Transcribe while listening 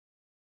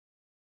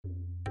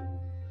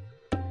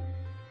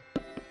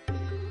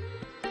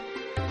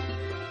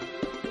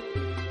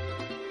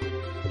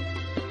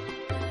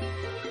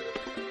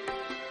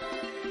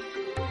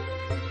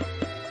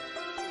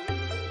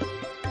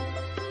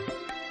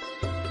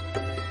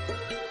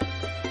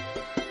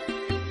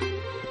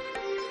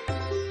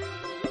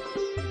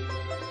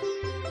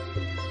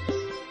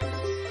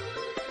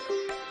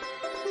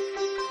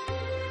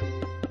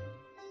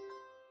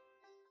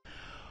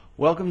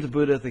Welcome to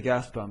Buddha at the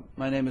Gas Pump.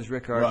 My name is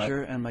Rick Archer,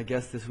 Right. and my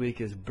guest this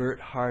week is Bert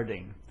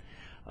Harding.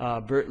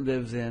 Bert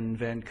lives in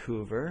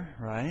Vancouver,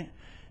 right?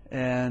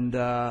 And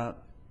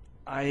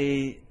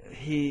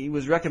he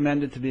was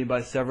recommended to me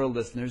by several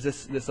listeners.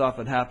 This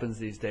often happens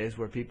these days,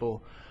 where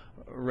people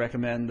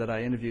recommend that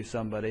I interview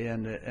somebody,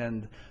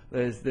 and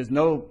there's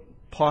no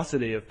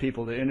paucity of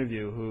people to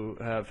interview who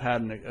have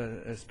had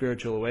a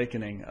spiritual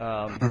awakening.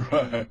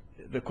 Right.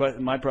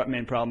 My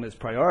main problem is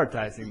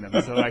prioritizing them,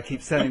 so I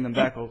keep sending them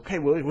back. Okay,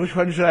 well, which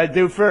one should I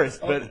do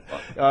first? But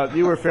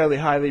you were fairly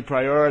highly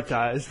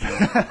prioritized,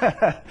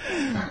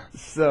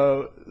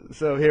 so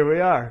here we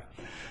are.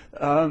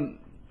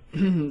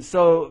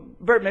 So,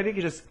 Bert, maybe you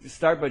could just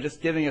start by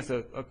just giving us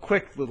a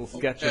quick little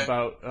sketch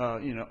about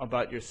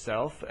about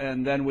yourself,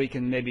 and then we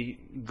can maybe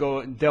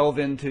delve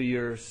into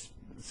your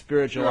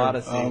spiritual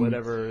odyssey,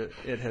 whatever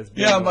it has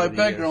been. Yeah, my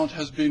background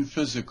has been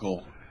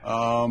physical.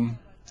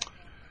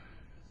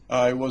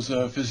 I was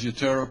a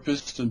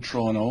physiotherapist in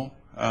Toronto.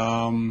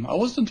 I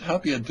wasn't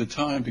happy at the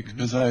time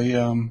because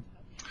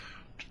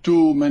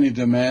too many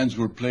demands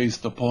were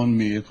placed upon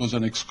me. It was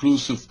an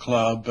exclusive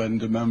club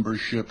and the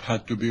membership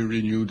had to be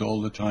renewed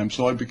all the time.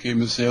 So I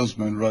became a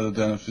salesman rather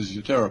than a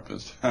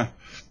physiotherapist.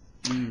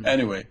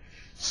 Anyway,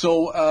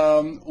 so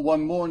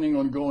one morning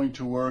on going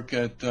to work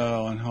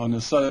on a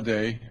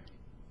Saturday,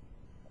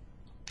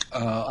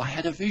 I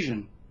had a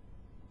vision.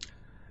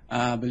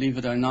 Believe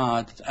it or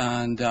not,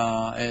 and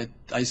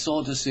I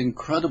saw this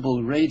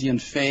incredible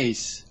radiant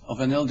face of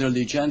an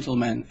elderly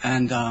gentleman,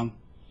 and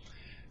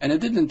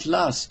it didn't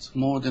last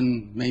more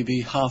than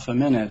maybe half a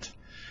minute.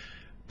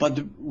 But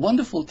the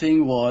wonderful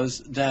thing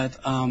was that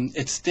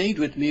it stayed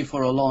with me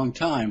for a long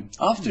time.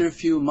 After a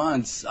few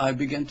months, I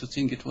began to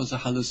think it was a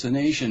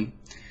hallucination.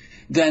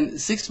 Then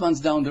 6 months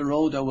down the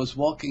road, I was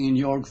walking in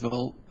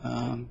Yorkville,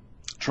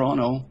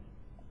 Toronto.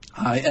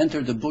 I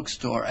entered the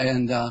bookstore,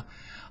 and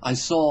I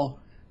saw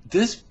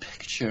this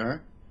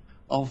picture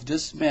of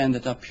this man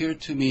that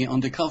appeared to me on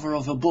the cover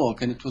of a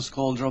book, and it was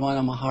called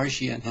Ramana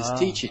Maharshi and his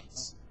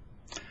teachings.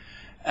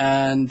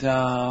 And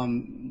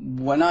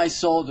when I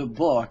saw the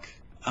book,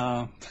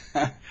 I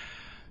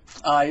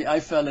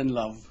fell in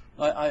love.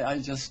 I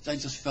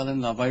just fell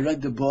in love. I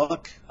read the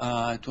book.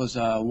 It was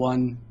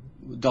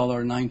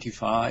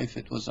 $1.95.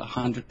 It was a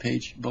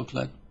 100-page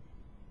booklet.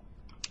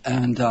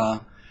 And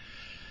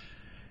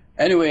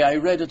anyway, I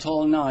read it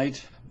all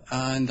night.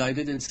 And I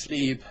didn't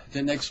sleep.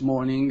 The next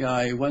morning,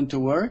 I went to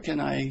work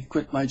and I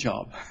quit my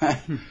job.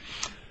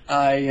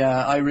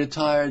 I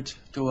retired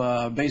to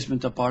a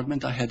basement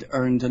apartment. I had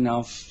earned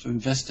enough,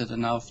 invested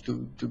enough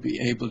to be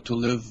able to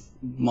live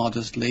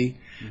modestly.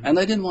 And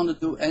I didn't want to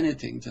do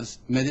anything, just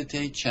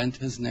meditate, chant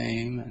his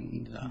name.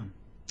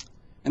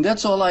 And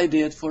that's all I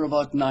did for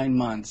about 9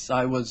 months.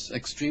 I was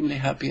extremely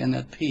happy and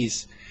at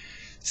peace.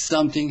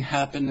 Something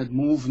happened that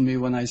moved me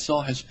when I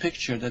saw his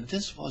picture, that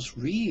this was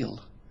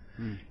real.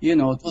 You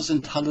know, it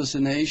wasn't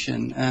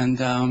hallucination, and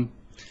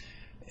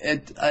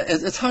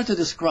it's hard to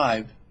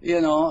describe.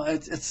 You know,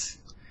 it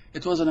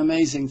was an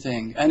amazing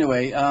thing.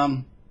 Anyway,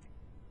 I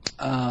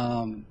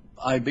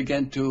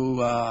began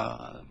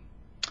to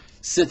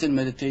sit in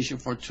meditation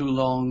for too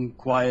long,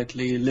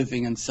 quietly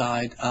living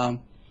inside. I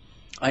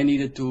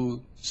needed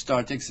to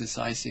start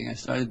exercising. I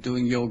started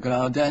doing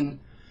yoga. Then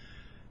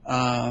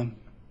a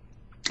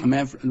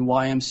man from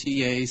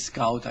YMCA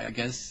scout, I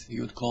guess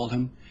you would call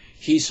him.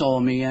 He saw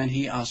me and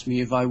he asked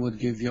me if I would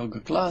give yoga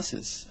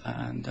classes.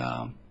 And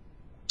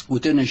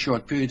within a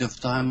short period of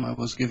time, I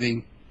was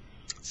giving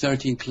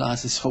 13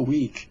 classes a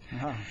week.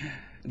 Uh-huh.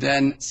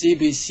 Then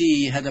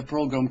CBC had a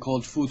program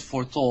called Food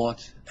for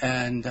Thought,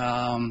 and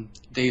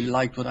they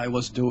liked what I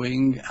was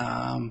doing.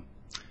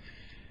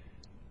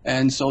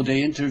 And so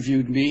they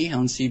interviewed me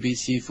on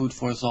CBC Food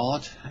for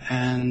Thought,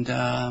 and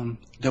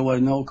there were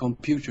no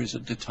computers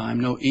at the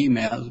time, no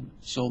email.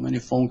 So many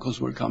phone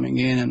calls were coming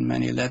in and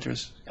many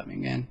letters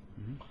coming in.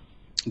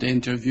 They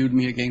interviewed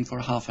me again for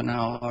half an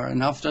hour,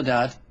 and after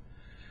that,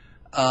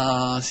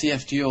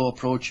 CFTO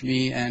approached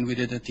me, and we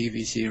did a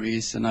TV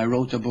series, and I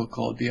wrote a book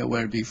called Be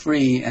Aware, Be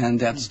Free, and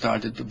that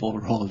started the ball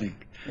rolling.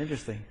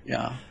 Interesting.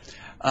 Yeah.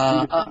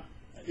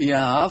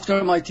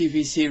 After my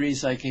TV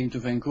series, I came to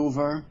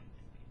Vancouver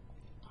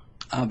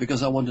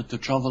because I wanted to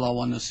travel. I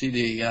wanted to see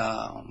the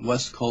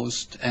West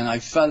Coast, and I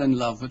fell in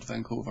love with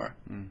Vancouver.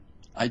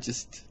 I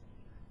just,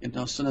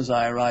 as soon as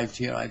I arrived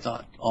here, I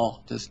thought,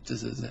 oh, this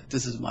is it.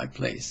 This is my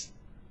place.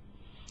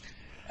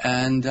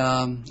 And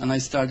I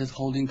started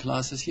holding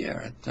classes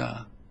here.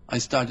 I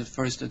started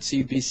first at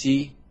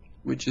CBC,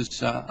 which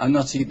is not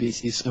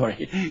CBC,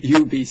 sorry,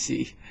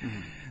 UBC,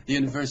 the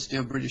University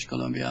of British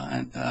Columbia,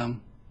 and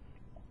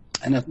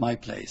at my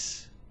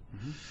place.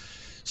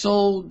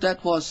 So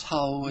that was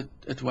how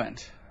it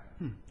went.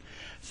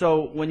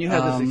 So when you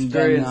had this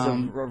experience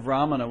of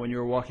Ramana, when you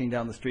were walking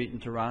down the street in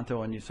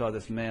Toronto and you saw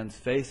this man's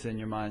face in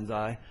your mind's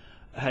eye,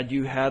 had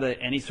you had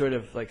any sort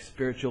of like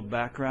spiritual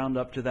background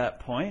up to that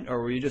point,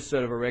 or were you just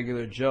sort of a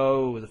regular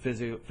Joe with a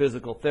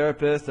physical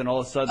therapist, and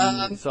all of a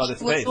sudden you saw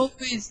this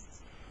face?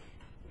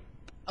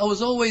 I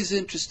was always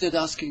interested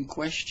asking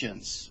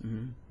questions.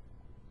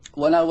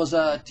 when I was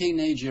a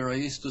teenager, I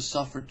used to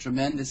suffer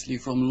tremendously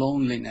from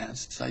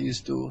loneliness. I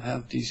used to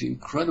have these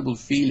incredible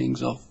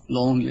feelings of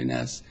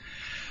loneliness.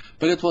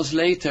 But it was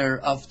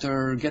later,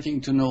 after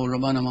getting to know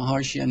Ramana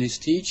Maharshi and his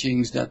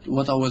teachings, that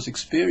what I was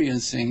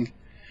experiencing,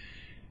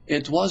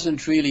 it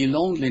wasn't really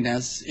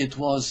loneliness, it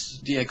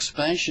was the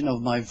expansion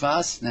of my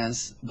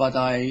vastness, but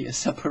I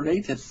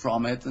separated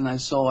from it, and I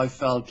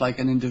felt like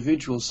an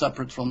individual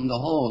separate from the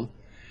whole.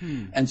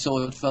 And so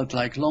it felt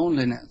like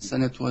loneliness,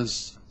 and it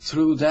was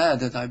through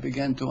that I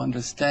began to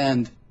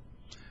understand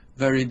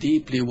very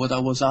deeply what I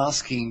was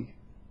asking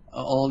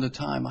all the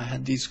time. I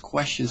had these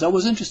questions. I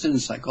was interested in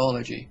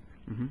psychology,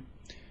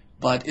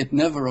 but it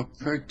never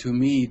occurred to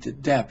me the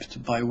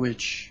depth by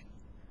which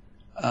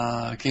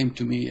came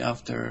to me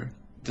after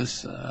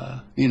this,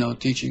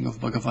 teaching of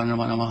Bhagavan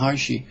Ramana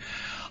Maharshi.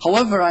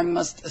 However, I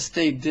must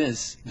state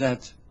this,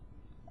 that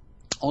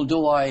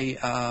although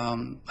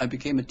I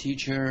became a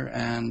teacher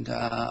and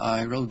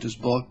I wrote this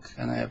book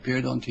and I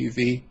appeared on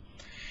TV,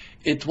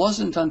 it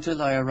wasn't until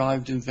I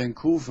arrived in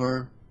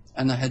Vancouver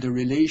and I had a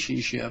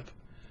relationship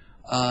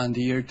in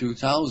the year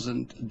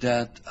 2000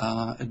 that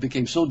it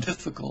became so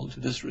difficult,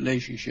 this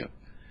relationship,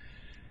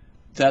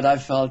 that I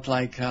felt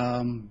like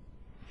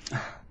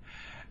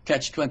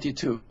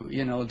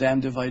catch-22,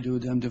 damned if I do,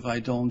 damned if I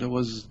don't. There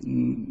was,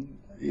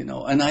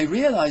 and I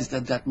realized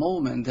at that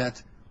moment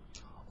that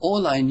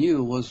all I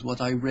knew was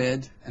what I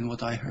read and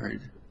what I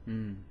heard.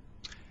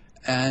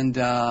 And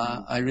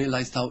I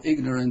realized how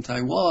ignorant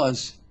I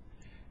was.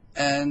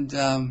 And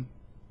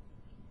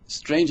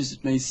strange as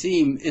it may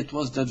seem, it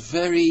was that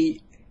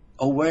very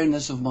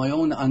awareness of my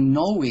own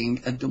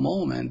unknowing at the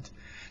moment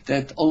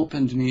that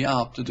opened me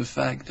up to the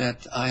fact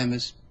that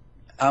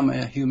I'm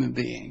a human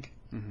being,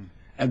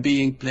 a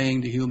being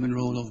playing the human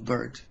role of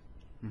birth.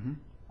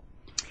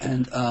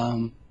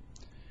 And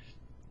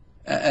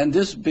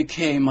this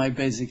became my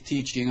basic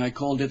teaching. I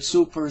called it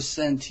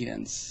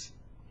supersentience.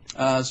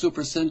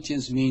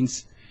 Supersentience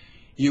means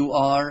you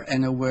are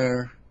an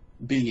aware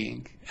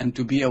being, and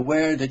to be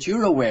aware that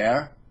you're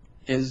aware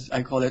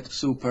I call it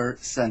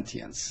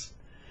supersentience.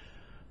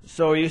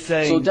 So are you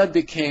saying? So that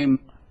became.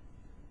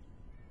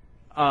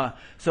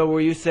 So were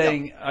you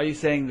saying? Yeah. Are you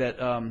saying that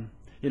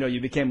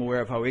you became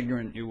aware of how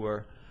ignorant you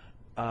were?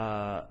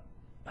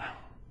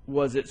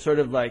 Was it sort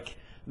of like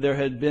there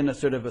had been a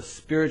sort of a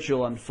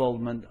spiritual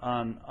unfoldment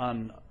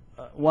on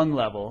one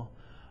level,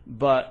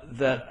 but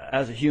that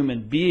as a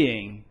human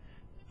being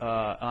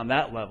on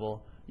that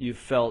level you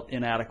felt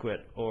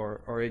inadequate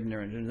or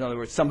ignorant? In other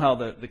words, somehow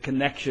the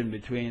connection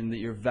between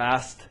your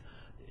vast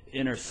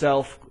inner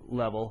self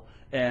level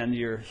and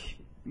your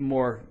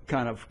more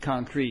kind of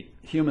concrete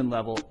human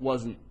level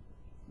wasn't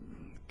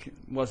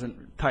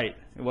tight.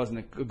 It wasn't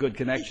a good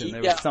connection.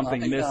 There was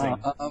something missing.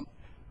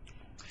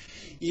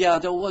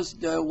 There was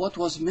what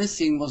was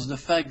missing was the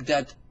fact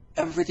that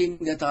everything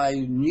that I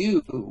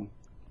knew,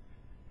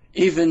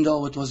 even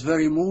though it was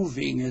very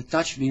moving, it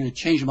touched me and it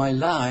changed my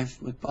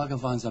life with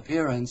Bhagavan's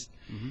appearance,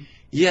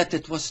 yet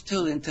it was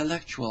still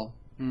intellectual.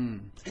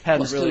 It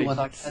was still what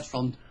I had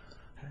from.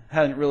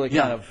 Hadn't really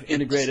kind of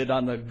integrated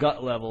on the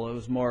gut level. It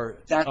was more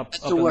up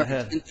in the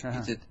head.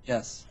 Integrated,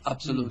 yes,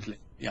 absolutely.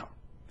 Yeah,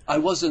 I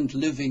wasn't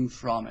living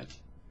from it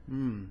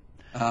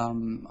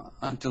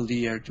until the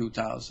year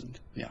 2000.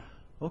 Yeah.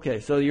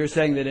 Okay, so you're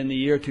saying that in the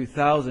year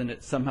 2000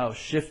 it somehow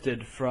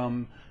shifted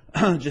from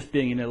just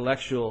being an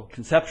intellectual,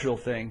 conceptual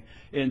thing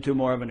into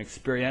more of an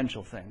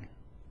experiential thing.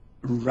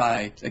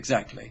 Right,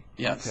 exactly.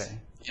 Yes. Okay.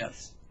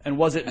 Yes. And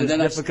was it this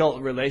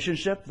difficult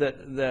relationship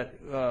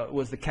that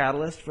was the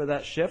catalyst for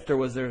that shift, or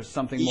was there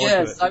something more to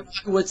it? Yes, I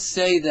would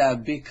say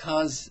that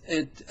because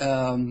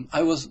I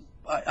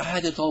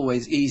had it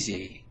always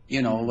easy,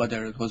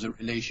 whether it was a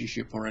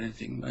relationship or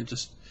anything. I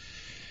just,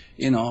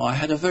 I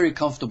had a very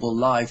comfortable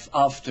life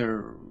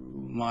after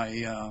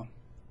my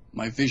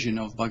vision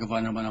of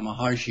Bhagavan Ramana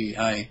Maharshi.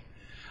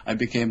 I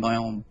became my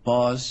own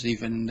boss.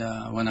 Even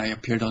when I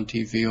appeared on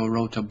TV or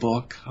wrote a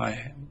book,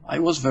 I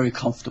was very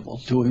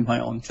comfortable doing my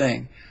own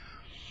thing.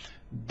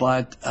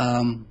 But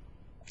and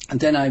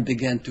then I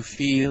began to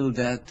feel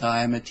that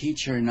I'm a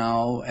teacher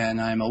now and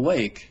I'm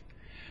awake.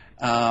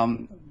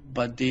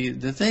 But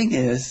the thing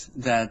is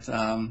that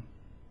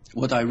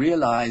what I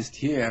realized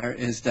here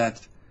is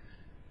that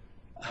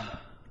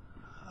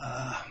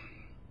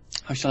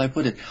how shall I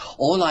put it?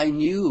 All I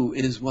knew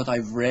is what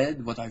I've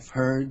read, what I've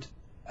heard,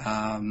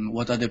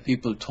 what other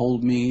people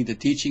told me, the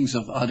teachings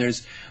of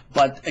others.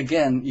 But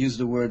again, use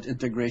the word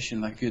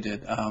integration like you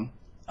did.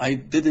 I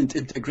didn't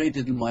integrate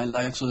it in my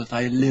life so that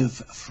I live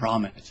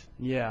from it.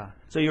 Yeah.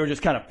 So you were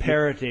just kind of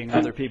parroting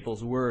other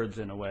people's words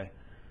in a way.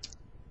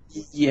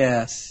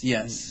 Yes.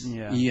 Yeah.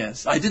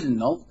 Yes. I didn't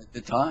know at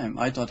the time.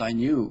 I thought I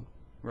knew.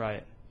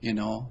 Right.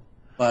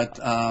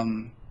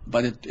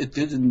 But it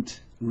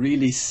didn't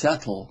really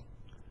settle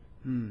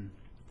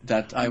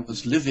that I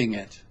was living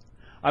it.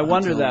 I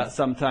wonder that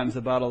sometimes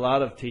about a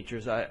lot of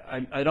teachers.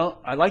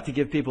 I like to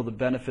give people the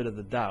benefit of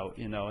the doubt,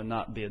 and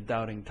not be a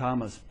doubting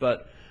Thomas.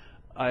 But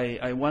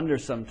I wonder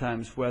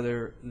sometimes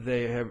whether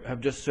they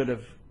have just sort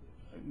of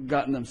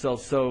gotten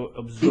themselves so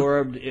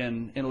absorbed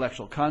in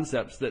intellectual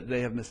concepts that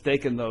they have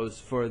mistaken those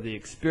for the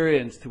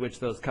experience to which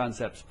those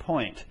concepts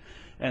point,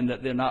 and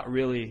that they're not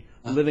really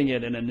living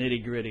it in a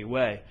nitty-gritty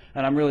way.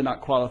 And I'm really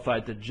not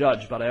qualified to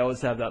judge, but I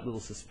always have that little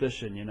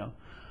suspicion, you know.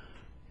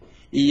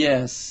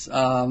 Yes.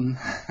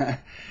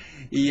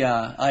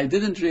 Yeah, I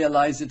didn't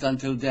realize it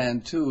until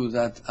then, too,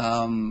 that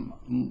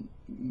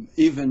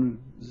even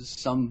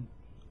some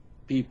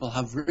people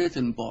have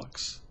written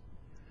books,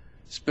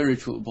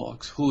 spiritual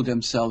books, who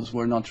themselves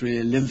were not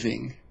really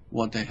living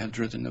what they had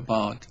written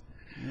about.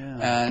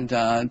 Yeah.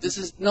 And this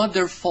is not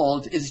their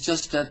fault. It's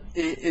just that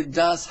it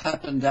does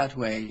happen that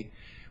way.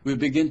 We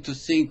begin to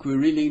think we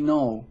really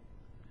know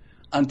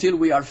until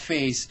we are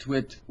faced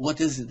with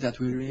what is it that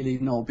we really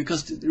know.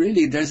 Because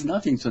really there's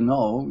nothing to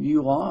know.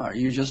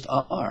 You just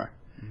are.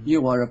 Mm-hmm.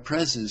 You are a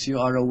presence. You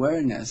are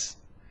awareness.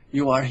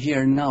 You are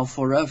here now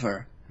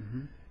forever.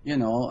 Mm-hmm. You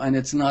know, and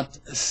it's not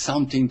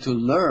something to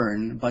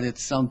learn, but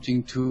it's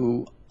something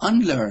to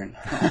unlearn.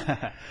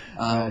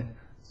 Right.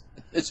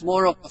 It's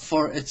more of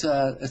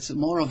it's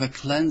more of a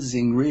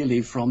cleansing,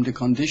 really, from the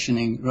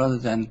conditioning rather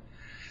than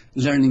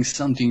learning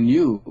something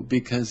new.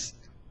 Because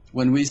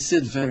when we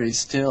sit very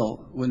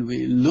still, when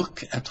we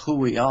look at who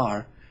we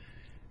are,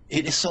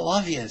 it is so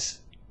obvious.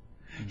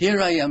 Mm-hmm.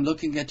 Here I am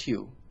looking at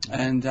you,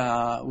 and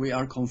we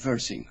are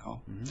conversing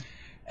now. Mm-hmm.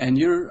 And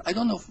I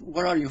don't know,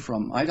 where are you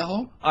from?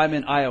 Idaho? I'm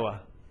in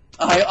Iowa.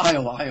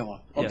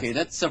 Iowa. Okay, Yes.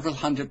 That's several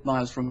hundred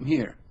miles from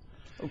here.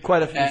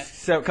 Quite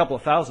a couple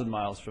of thousand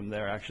miles from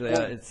there, actually.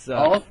 It's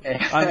okay.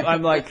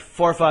 I'm like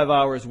 4 or 5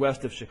 hours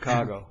west of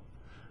Chicago.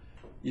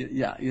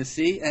 Yeah, you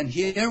see, and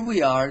here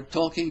we are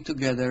talking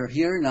together,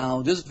 here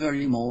now, this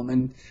very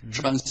moment, mm-hmm.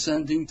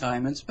 transcending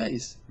time and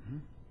space. Mm-hmm.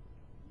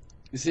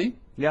 You see?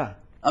 Yeah.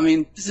 I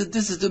mean,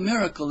 this is the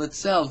miracle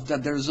itself,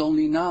 that there's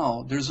only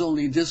now, there's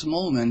only this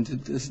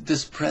moment,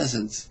 this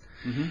presence.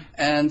 Mm-hmm.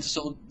 And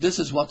so this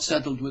is what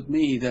settled with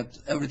me, that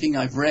everything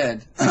I've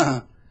read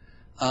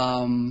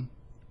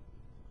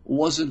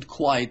wasn't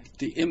quite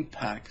the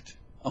impact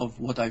of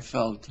what I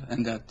felt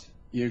in that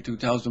year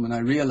 2000 when I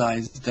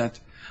realized that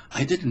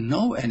I didn't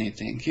know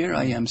anything. Here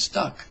I am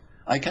stuck.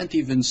 I can't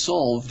even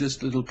solve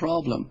this little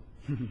problem.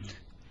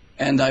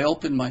 And I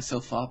opened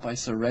myself up, I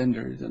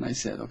surrendered, and I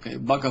said, okay,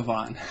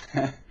 Bhagavan,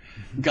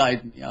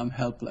 guide me, I'm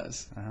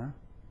helpless. Uh-huh.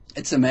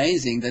 It's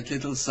amazing that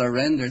little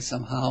surrender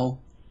somehow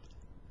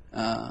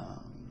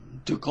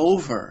took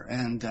over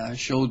and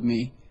showed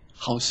me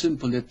how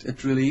simple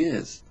it really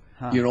is.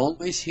 Huh. You're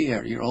always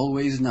here, you're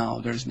always now,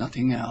 there's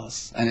nothing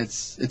else. And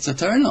it's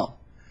eternal.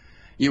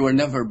 You were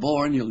never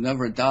born, you'll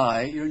never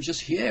die, you're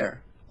just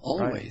here,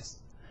 always.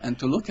 Right. And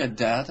to look at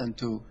that and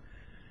to,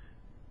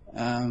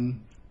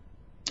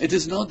 it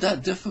is not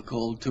that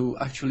difficult to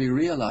actually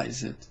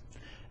realize it.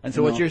 And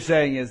so what you're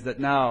saying is that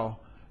now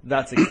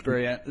that's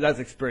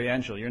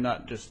experiential. You're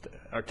not just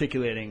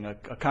articulating a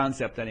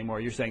concept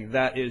anymore. You're saying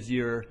that is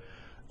your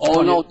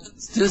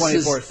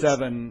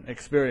 24/7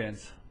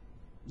 experience.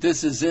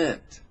 This is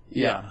it.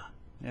 Yeah.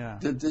 Yeah.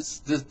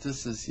 This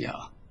is,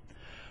 yeah.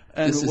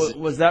 And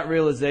was that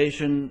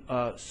realization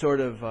sort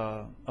of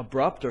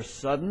abrupt or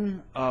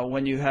sudden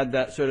when you had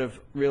that sort of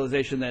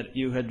realization that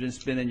you had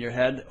just been in your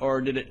head,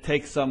 or did it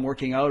take some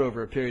working out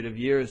over a period of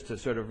years to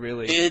sort of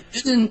really? It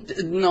didn't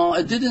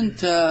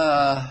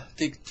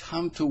take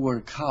time to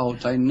work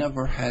out. I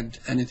never had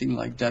anything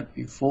like that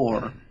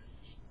before,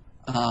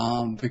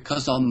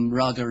 because I'm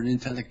rather an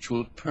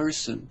intellectual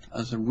person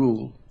as a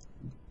rule.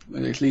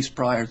 At least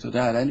prior to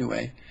that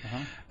anyway.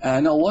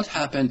 Uh-huh. Now what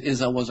happened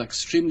is I was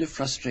extremely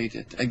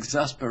frustrated,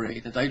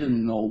 exasperated. I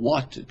didn't know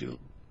what to do.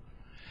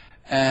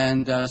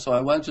 And so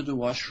I went to the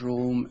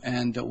washroom,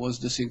 and there was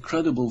this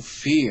incredible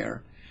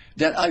fear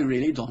that I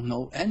really don't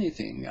know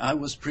anything. I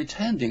was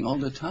pretending all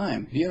the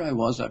time. Here I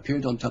was, I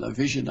appeared on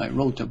television, I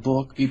wrote a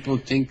book. People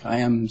think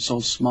I am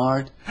so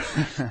smart,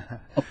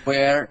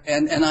 aware,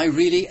 and I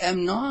really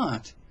am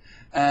not.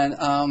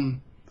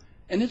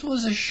 And it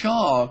was a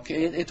shock.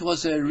 It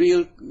was a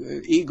real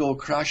ego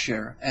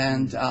crusher,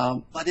 and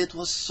but it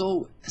was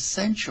so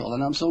essential,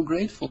 and I'm so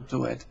grateful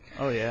to it.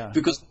 Oh yeah.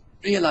 Because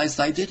I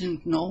realized I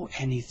didn't know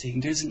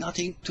anything. There's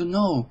nothing to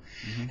know.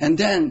 Mm-hmm. And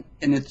then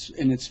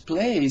in its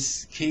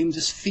place came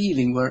this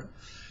feeling where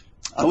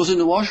I was in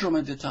the washroom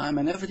at the time,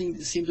 and everything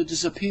seemed to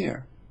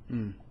disappear.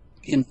 Mm.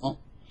 You know,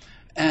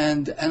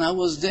 and I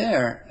was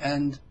there,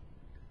 and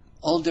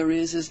all there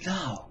is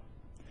now.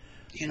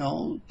 You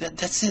know,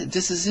 that's it.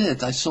 This is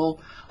it. I saw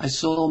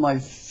my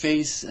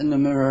face in the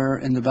mirror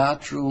in the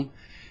bathroom,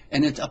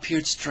 and it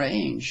appeared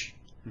strange.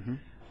 Mm-hmm.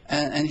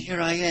 And here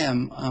I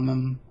am.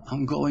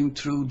 I'm going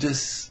through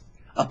this,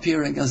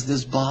 appearing as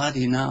this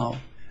body now,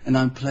 and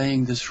I'm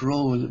playing this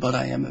role, but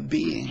I am a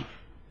being.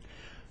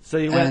 So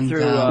you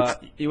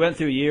went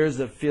through years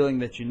of feeling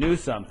that you knew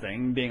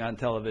something, being on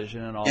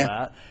television and all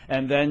that,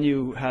 and then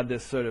you had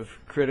this sort of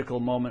critical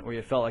moment where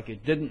you felt like you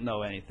didn't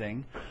know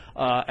anything,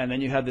 and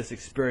then you had this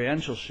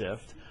experiential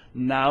shift.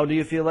 Now do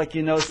you feel like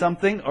you know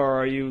something,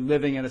 or are you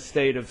living in a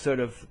state of sort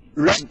of...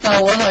 Right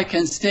now all I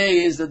can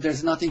say is that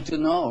there's nothing to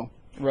know.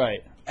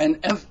 Right. and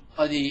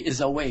everybody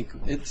is awake.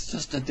 It's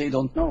just that they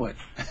don't know it.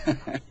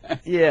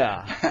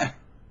 Yeah.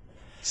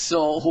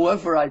 So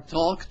whoever I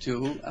talk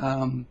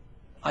to,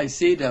 I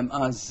see them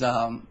as,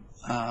 well,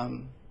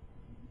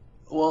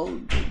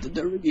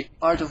 they're really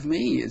part of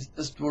me. It's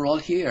just we're all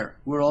here.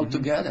 We're all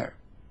together.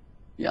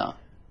 Yeah.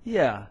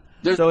 Yeah.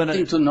 There's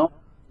nothing to know.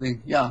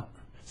 Yeah.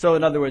 So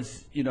in other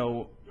words, you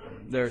know,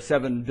 there are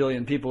 7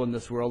 billion people in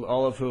this world,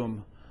 all of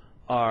whom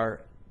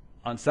are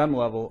on some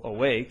level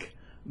awake,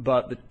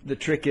 but the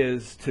trick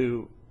is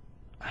to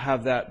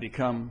have that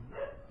become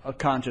a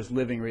conscious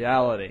living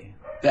reality.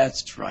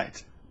 That's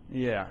right.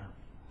 Yeah.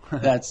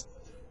 That's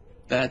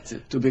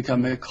it, to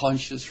become a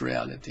conscious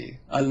reality.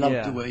 I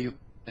love the way you put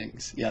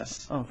things.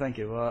 Yes. Oh, thank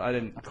you. Well, I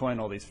didn't coin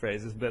all these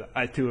phrases, but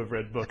I too have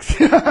read books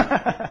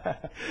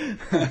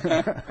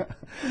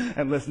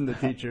and listened to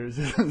teachers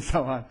and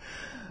so on.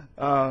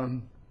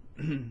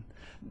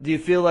 Do you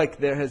feel like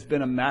there has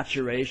been a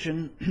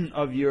maturation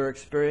of your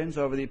experience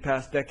over the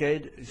past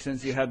decade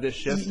since you had this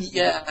shift?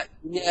 Yeah,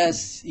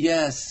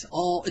 yes.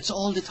 Oh, it's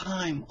all the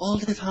time.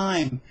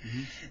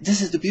 Mm-hmm.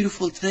 This is the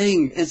beautiful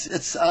thing.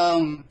 This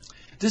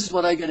is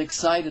what I get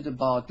excited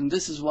about, and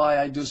this is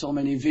why I do so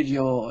many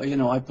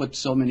I put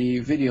so many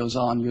videos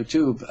on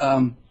YouTube.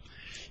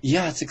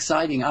 Yeah, it's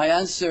exciting. I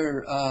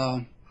answer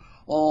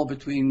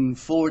between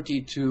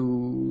 40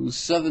 to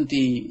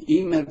 70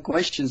 email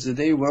questions a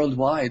day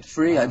worldwide,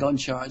 free. I don't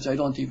charge. I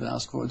don't even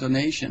ask for a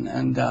donation.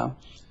 And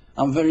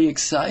I'm very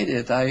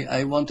excited.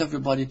 I want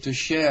everybody to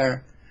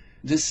share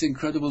this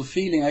incredible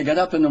feeling. I get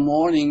up in the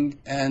morning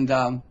and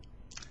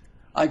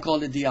I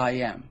call it the I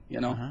am,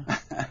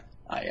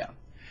 I am.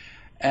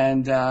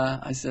 And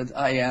I said,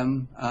 I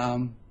am,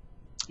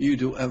 you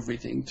do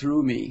everything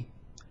through me.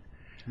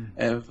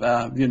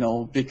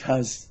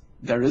 Because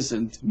there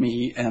isn't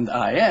me and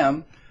I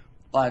am,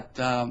 but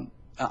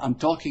I'm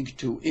talking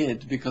to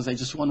it because I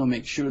just want to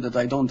make sure that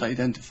I don't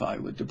identify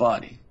with the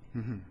body.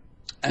 Mm-hmm.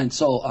 And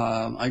so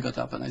I got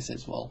up and I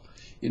said, well,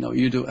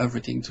 you do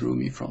everything through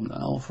me from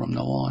now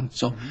on.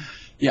 So,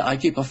 yeah, I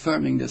keep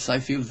affirming this. I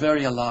feel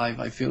very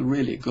alive. I feel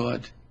really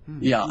good.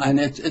 Mm-hmm. Yeah, and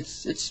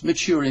it's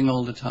maturing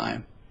all the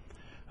time.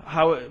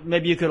 How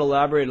maybe you could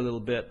elaborate a little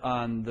bit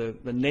on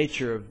the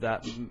nature of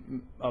that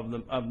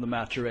of the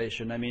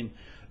maturation. I mean,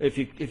 if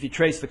you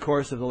trace the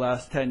course of the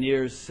last 10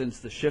 years since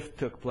the shift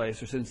took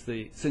place, or since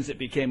it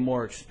became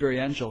more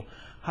experiential,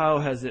 how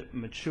has it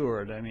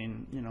matured? I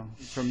mean,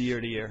 from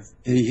year to year.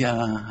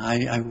 Yeah,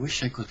 I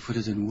wish I could put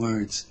it in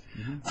words.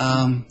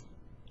 Mm-hmm.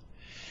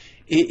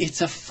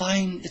 It's a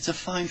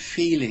fine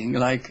feeling.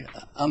 Like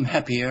I'm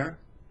happier.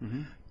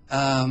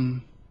 Mm-hmm.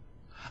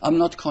 I'm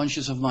not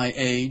conscious of my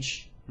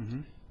age.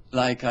 Mm-hmm.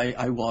 Like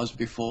I was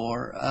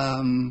before.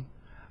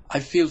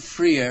 I feel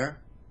freer,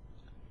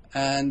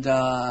 and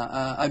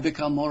I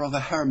become more of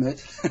a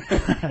hermit.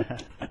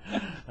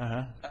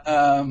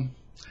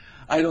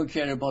 I don't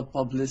care about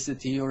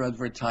publicity or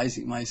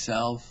advertising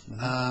myself.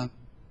 Mm-hmm.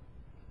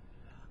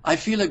 I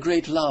feel a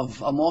great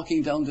love. I'm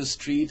walking down the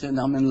street and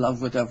I'm in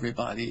love with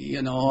everybody.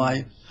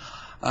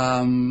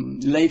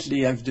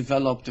 Lately I've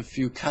developed a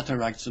few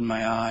cataracts in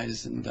my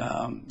eyes, and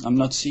I'm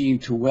not seeing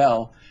too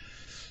well.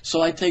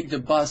 So I take the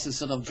bus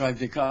instead of drive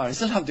the car. I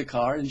still have the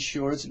car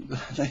insured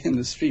in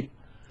the street,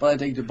 but I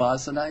take the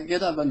bus and I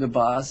get up on the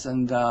bus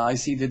and I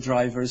see the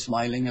driver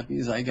smiling at me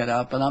as I get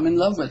up, and I'm in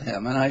love with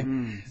him. And I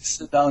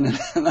sit down and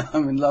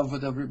I'm in love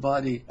with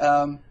everybody.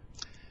 I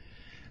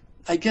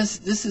guess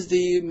this is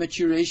the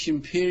maturation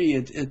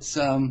period. It's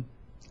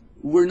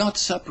we're not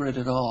separate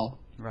at all,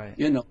 right?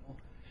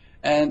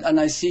 And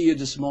I see you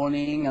this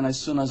morning, and as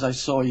soon as I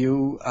saw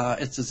you,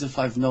 it's as if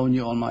I've known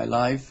you all my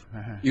life.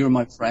 You're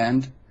my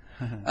friend.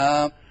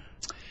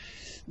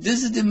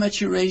 This is the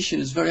maturation.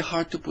 It's very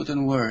hard to put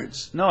in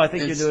words. No, I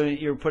think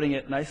you're putting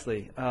it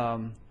nicely.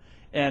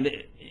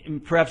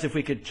 Perhaps if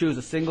we could choose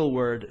a single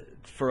word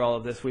for all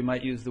of this, we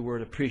might use the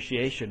word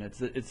appreciation.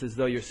 It's as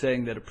though you're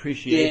saying that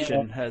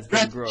appreciation has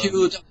been growing.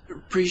 Gratitude,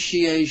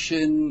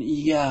 appreciation,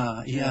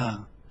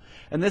 yeah.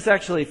 And this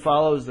actually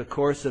follows the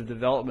course of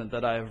development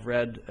that I've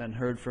read and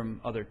heard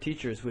from other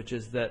teachers, which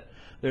is that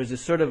there's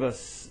this sort of a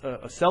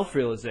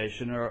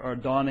self-realization or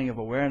dawning of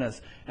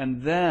awareness,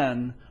 and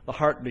then the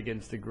heart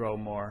begins to grow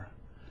more.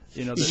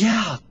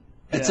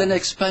 It's an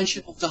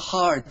expansion of the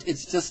heart.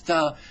 It's just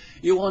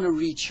you want to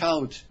reach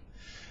out.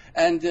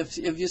 And if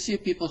you see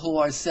people who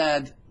are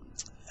sad,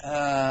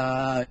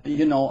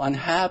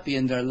 unhappy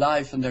in their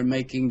life, and they're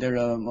making their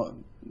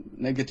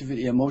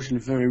negativity, emotion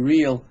very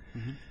real,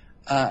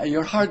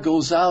 your heart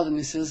goes out and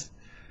it says,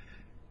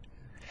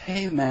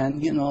 hey man,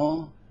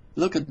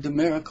 look at the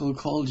miracle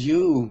called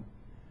you.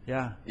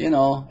 Yeah.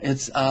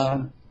 It's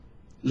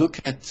look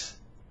at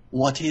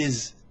what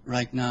is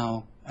right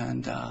now,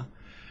 and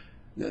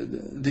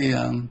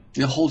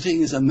the whole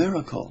thing is a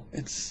miracle.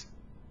 It's.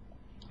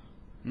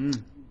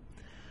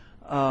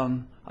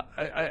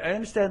 I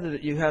understand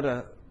that you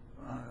had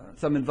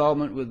some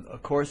involvement with A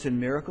Course in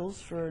Miracles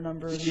for a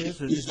number of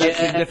years. Is that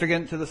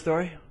significant to the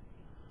story?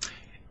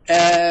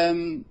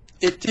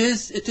 It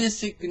is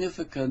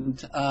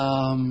significant.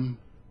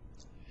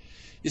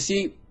 You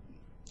see,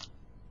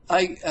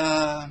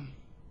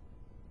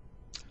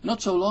 Not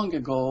so long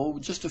ago,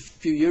 just a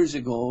few years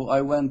ago,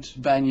 I went to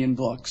Banyan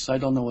Books. I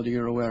don't know whether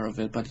you're aware of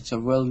it, but it's a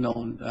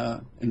well-known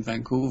in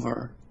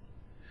Vancouver.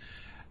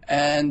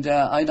 And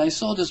I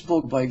saw this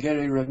book by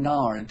Gary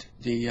Renard,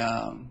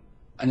 and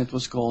it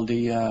was called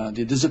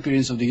The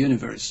Disappearance of the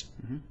Universe.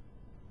 Mm-hmm.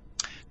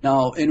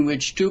 Now, in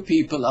which two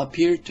people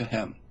appeared to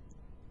him.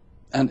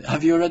 And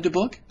have you read the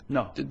book?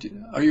 No.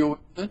 Are you aware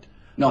of it?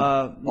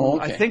 No.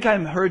 Okay. I think I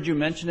heard you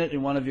mention it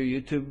in one of your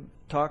YouTube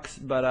talks,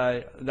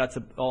 but that's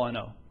all I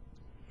know.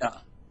 Yeah.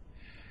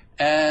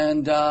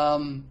 And a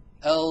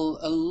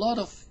lot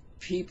of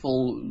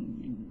people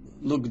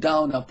look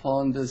down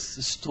upon this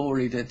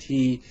story that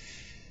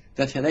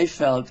they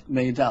felt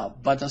made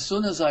up. But as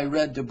soon as I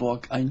read the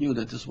book, I knew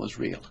that this was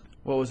real.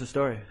 What was the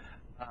story?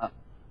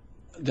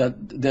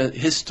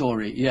 His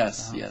story,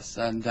 yes, uh-huh. Yes.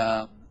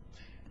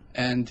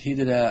 And he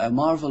did a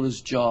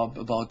marvelous job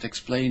about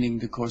explaining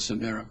the Course in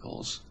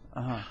Miracles.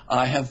 Uh-huh.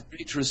 I have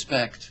great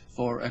respect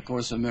for A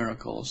Course in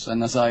Miracles,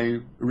 and as I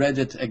read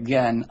it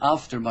again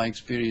after my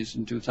experience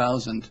in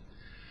 2000,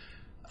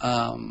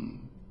 I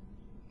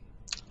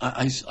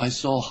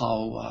saw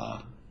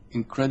how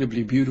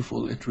incredibly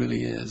beautiful it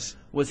really is.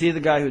 Was he the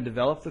guy who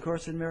developed the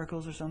Course in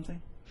Miracles or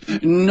something?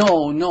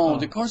 No. Oh.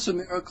 The Course in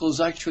Miracles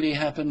actually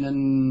happened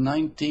in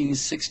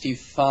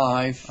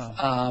 1965.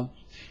 Oh.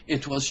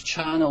 It was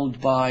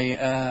channeled by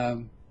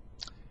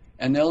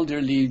an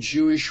elderly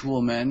Jewish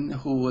woman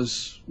who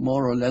was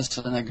more or less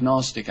an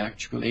agnostic,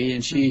 actually,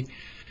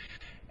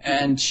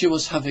 and she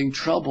was having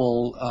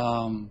trouble.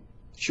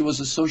 She was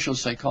a social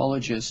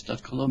psychologist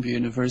at Columbia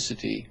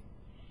University,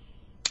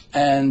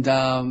 and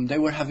they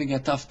were having a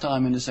tough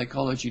time in the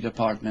psychology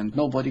department.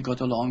 Nobody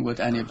got along with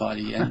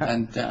anybody,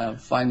 and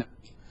finally,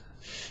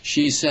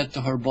 she said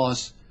to her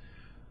boss,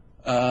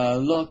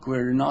 "Look,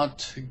 we're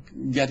not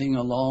getting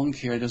along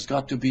here. There's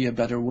got to be a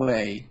better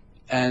way."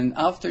 And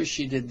after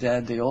she did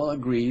that, they all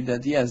agreed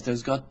that yes,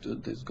 there's got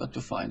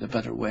to find a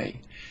better way.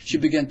 She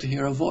began to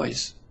hear a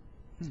voice,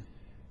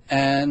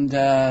 and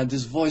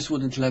this voice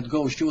wouldn't let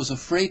go. She was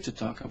afraid to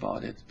talk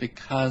about it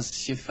because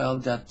she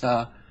felt that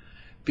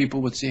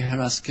people would see her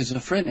as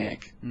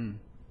schizophrenic. Mm.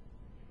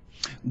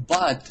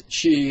 But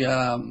she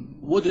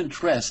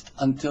wouldn't rest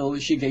until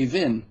she gave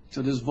in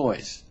to this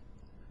voice.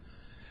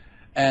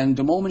 And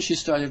the moment she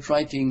started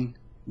writing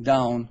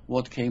down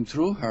what came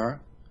through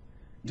her,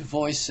 the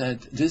voice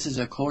said, "This is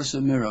a Course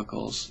in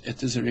Miracles.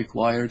 It is a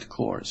required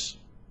course."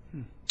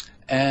 Hmm.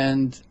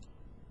 And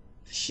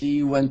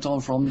she went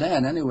on from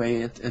then.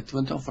 Anyway, it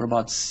went on for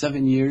about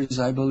 7 years,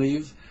 I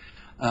believe.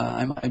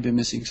 I might be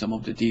missing some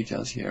of the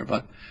details here,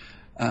 but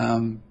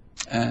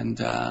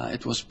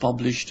it was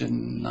published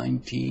in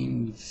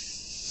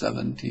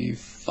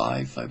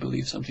 1975, I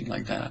believe, something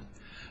like that.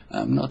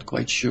 I'm not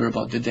quite sure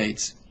about the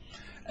dates.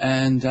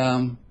 And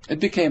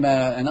it became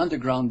an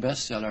underground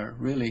bestseller,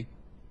 really.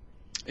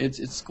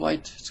 It's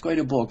quite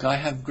a book. I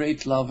have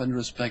great love and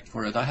respect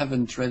for it. I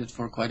haven't read it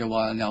for quite a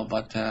while now,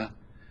 but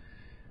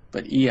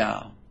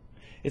yeah.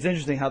 It's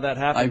interesting how that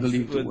happens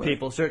with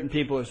people. Certain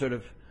people are sort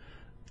of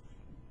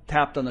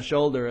tapped on the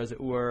shoulder, as it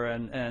were,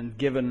 and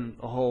given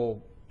a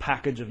whole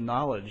package of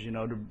knowledge,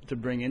 to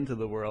bring into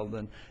the world.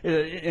 And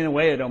in a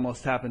way, it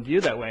almost happened to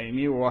you that way. I mean,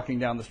 you were walking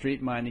down the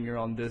street minding your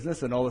own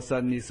business, and all of a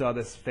sudden you saw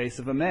this face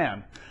of a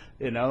man.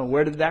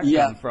 Where did that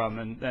come from?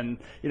 And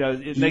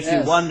it makes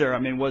you wonder. I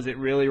mean, was it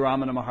really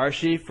Ramana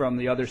Maharshi from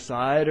the other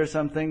side or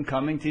something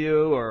coming to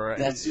you? Or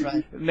that's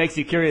right. It makes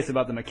you curious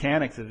about the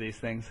mechanics of these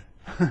things.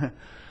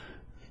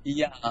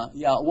 Yeah.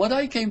 What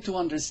I came to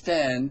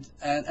understand,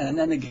 and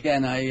then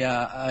again, I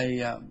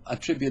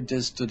attribute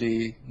this to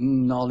the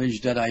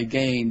knowledge that I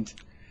gained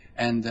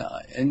and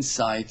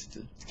insight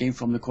that came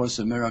from the Course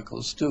in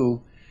Miracles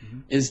too,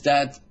 is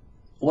that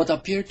what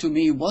appeared to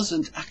me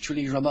wasn't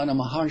actually Ramana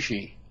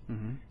Maharshi.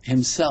 Mm-hmm.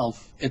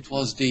 himself. It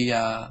was the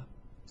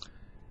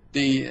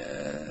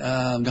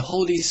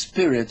Holy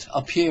Spirit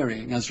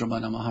appearing as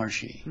Ramana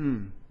Maharshi.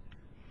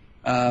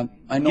 I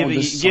know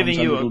this sounds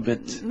a little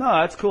bit.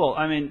 No, that's cool.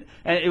 I mean,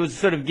 and it was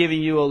sort of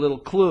giving you a little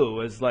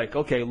clue, as like,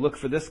 okay, look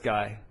for this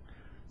guy.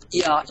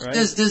 Yeah, right?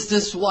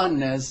 this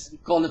oneness.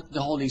 Call it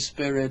the Holy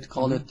Spirit.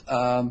 Call it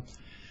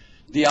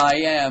the I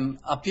Am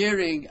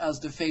appearing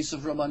as the face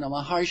of Ramana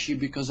Maharshi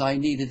because I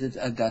needed it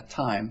at that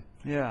time.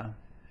 Yeah.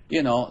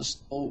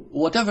 So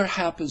whatever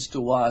happens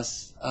to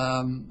us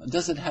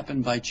doesn't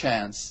happen by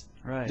chance.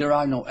 Right. There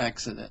are no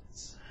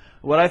accidents.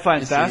 What I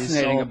find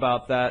fascinating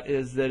about that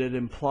is that it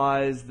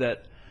implies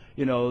that,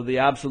 the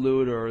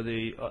absolute or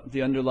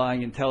the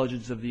underlying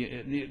intelligence of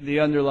the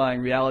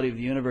underlying reality of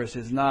the universe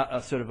is not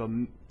a sort of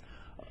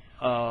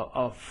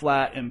a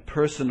flat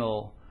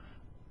impersonal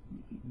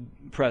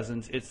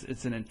presence.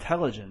 It's an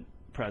intelligent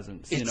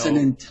presence. It's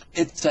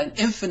an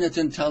infinite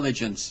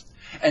intelligence.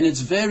 And it's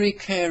very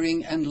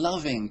caring and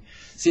loving.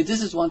 See,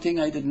 this is one thing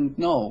I didn't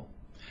know.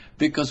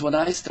 Because when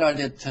I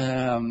started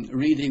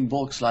reading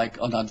books like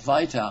on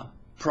Advaita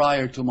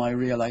prior to my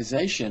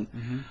realization,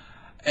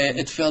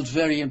 it felt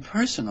very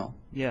impersonal.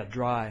 Yeah,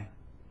 dry.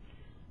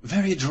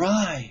 very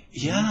dry,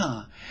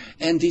 yeah.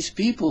 And these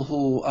people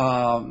who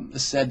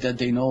said that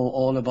they know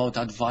all about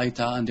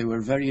Advaita and they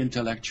were very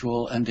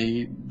intellectual and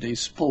they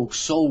spoke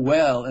so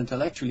well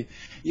intellectually,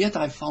 yet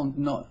I found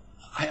no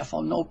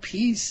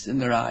peace in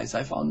their eyes.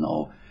 I found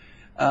no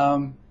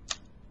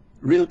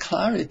real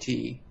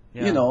clarity,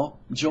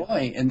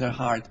 joy in their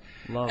heart.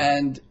 Love.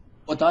 And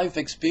what I've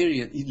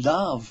experienced,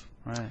 love.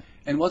 Right.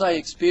 And what I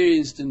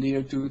experienced in the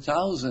year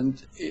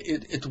 2000,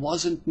 it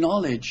wasn't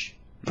knowledge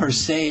per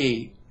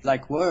se,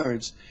 like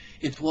words.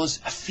 It was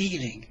a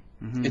feeling.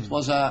 It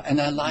was an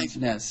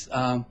aliveness.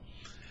 How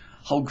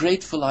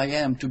grateful I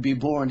am to be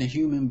born a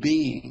human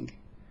being,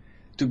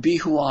 to be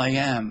who I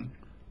am,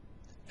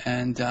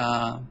 and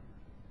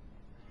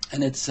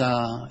it's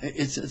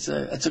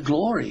a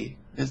glory.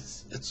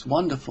 It's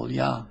wonderful,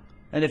 yeah.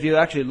 And if you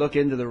actually look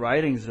into the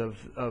writings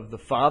of the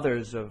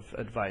fathers of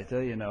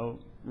Advaita,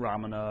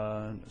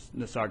 Ramana,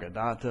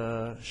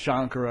 Nisargadatta,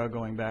 Shankara,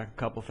 going back a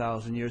couple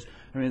thousand years.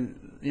 I mean,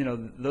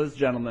 those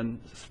gentlemen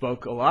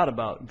spoke a lot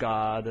about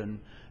God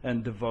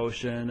and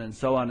devotion and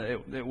so on.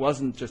 It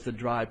wasn't just a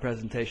dry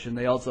presentation.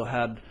 They also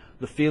had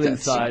the feeling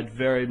side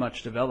very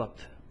much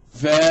developed.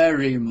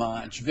 Very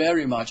much,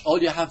 very much.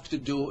 All you have to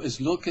do is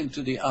look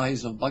into the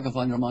eyes of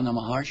Bhagavan Ramana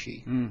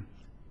Maharshi,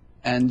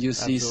 and you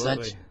see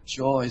such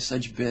joy,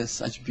 such bliss,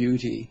 such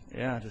beauty.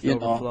 Yeah, just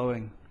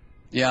overflowing.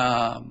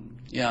 Yeah,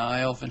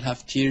 I often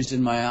have tears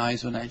in my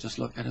eyes when I just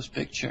look at his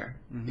picture,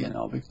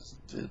 because,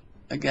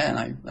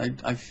 again,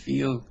 I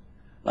feel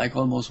like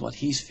almost what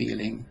he's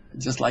feeling,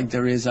 just like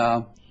there is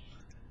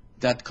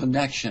that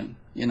connection,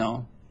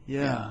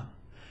 Yeah.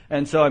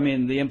 And so, I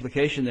mean, the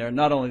implication there,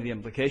 not only the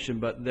implication,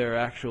 but their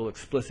actual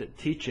explicit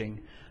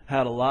teaching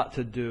had a lot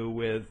to do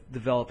with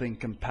developing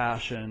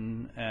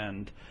compassion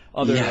and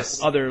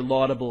other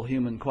laudable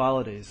human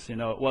qualities. It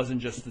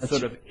wasn't just the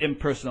sort of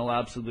impersonal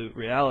absolute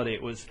reality.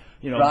 It was,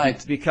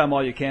 become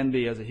all you can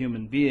be as a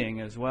human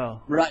being as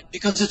well. Right,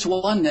 because it's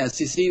oneness.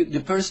 You see, the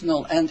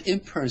personal and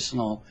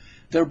impersonal,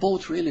 they're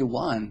both really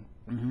one,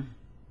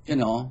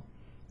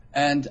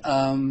 And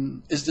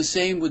it's the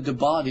same with the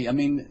body. I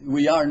mean,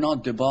 we are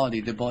not the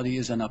body. The body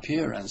is an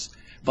appearance.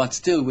 But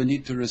still, we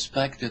need to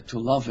respect it, to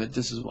love it.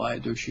 This is why I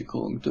do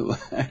Qigong too.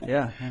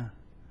 Yeah.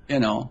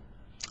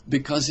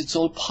 Because it's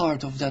all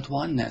part of that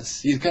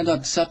oneness. You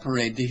cannot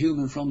separate the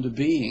human from the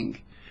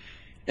being.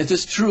 It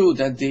is true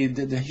that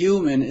the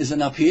human is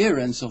an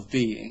appearance of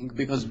being,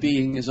 because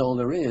being is all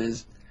there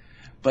is.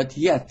 But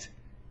yet,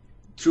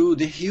 through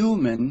the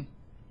human,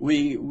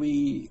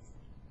 we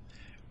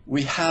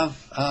have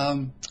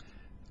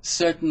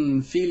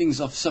certain feelings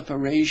of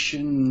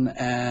separation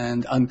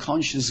and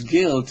unconscious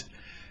guilt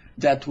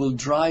that will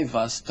drive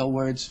us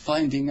towards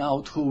finding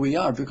out who we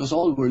are, because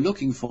all we're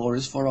looking for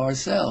is for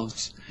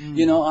ourselves.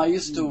 I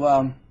used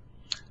to,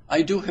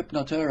 I do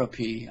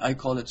hypnotherapy. I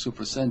call it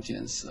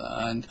supersentience,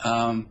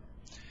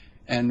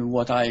 and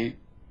what I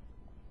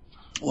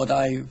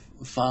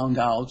found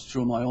out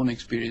through my own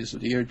experience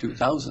of the year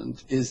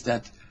 2000 is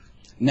that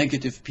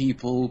negative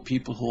people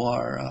who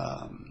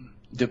are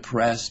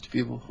depressed,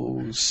 people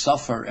who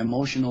suffer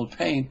emotional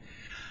pain,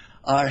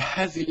 are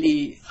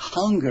heavily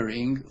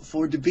hungering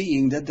for the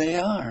being that they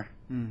are.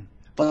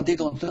 But they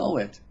don't know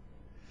it,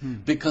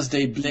 because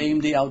they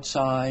blame the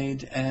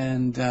outside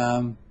and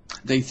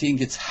they think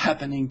it's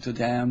happening to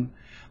them.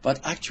 But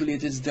actually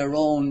it is their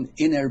own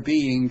inner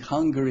being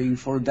hungering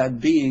for that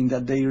being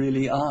that they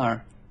really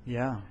are.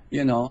 Yeah.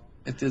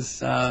 It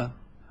is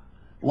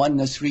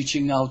oneness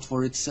reaching out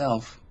for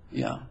itself.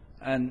 Yeah.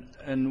 And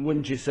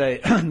wouldn't you say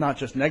not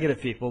just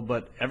negative people,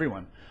 but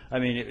everyone? I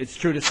mean, it's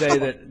true to say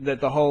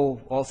that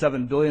all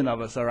 7 billion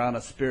of us are on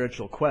a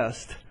spiritual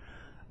quest.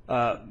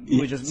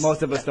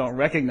 Most of us don't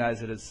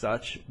recognize it as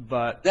such,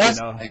 but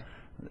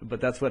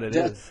but that's what it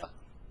is.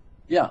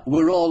 Yeah,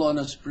 we're all on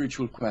a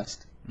spiritual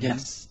quest.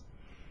 Yes,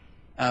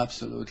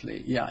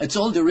 absolutely. Yeah, it's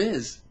all there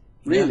is,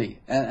 really.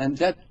 Yeah. And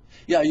that,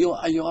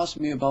 you asked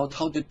me about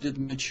how did it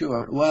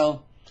mature.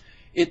 Well,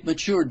 it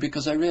matured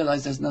because I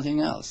realized there's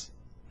nothing else.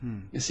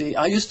 You see,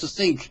 I used to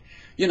think,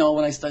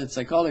 when I studied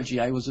psychology,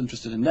 I was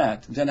interested in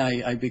that. Then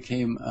I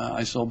became,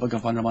 I saw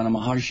Bhagavan Ramana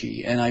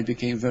Maharshi, and I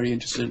became very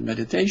interested in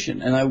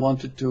meditation. And I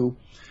wanted to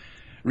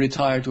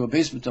retire to a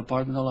basement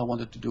apartment. All I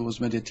wanted to do was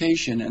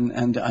meditation,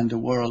 and the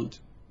world,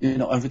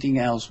 everything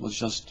else was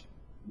just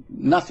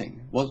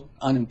nothing, was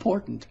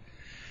unimportant.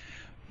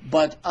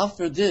 But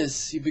after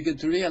this, you begin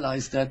to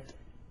realize that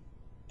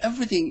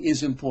everything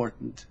is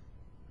important.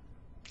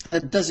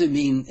 That doesn't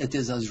mean it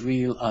is as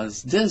real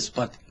as this,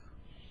 but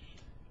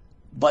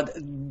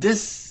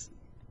this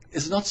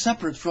is not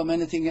separate from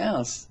anything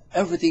else.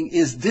 Everything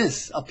is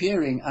this,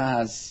 appearing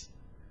as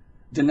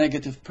the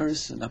negative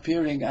person,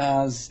 appearing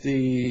as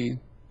the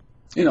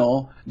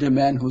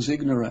man who's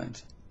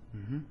ignorant.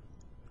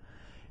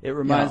 It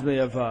reminds me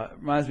of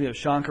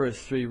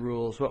Shankara's 3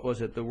 rules. What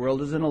was it? The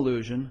world is an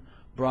illusion.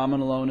 Brahman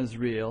alone is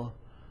real.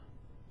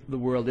 The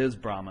world is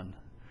Brahman.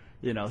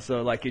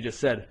 So like you just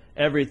said,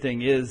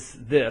 everything is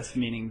this,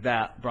 meaning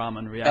that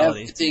Brahman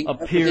reality,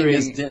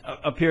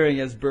 appearing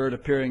as bird,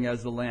 appearing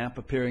as the lamp,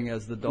 appearing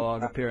as the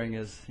dog, appearing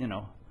as,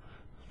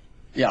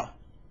 Yeah.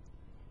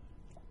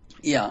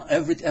 Yeah,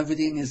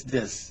 everything is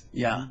this.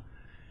 Yeah.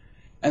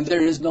 And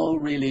there is no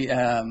really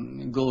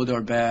good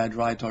or bad,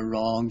 right or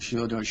wrong,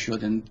 should or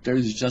shouldn't. There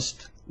is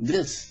just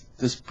this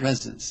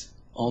presence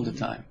all the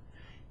time.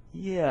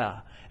 Yeah.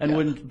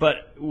 And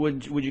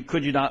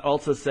could you not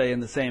also say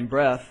in the same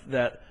breath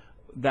that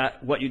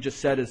what you just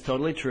said is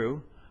totally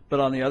true,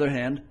 but on the other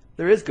hand,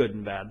 there is good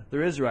and bad,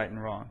 there is right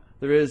and wrong,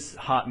 there is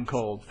hot and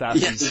cold,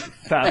 fast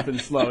and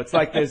slow. It's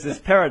like there's this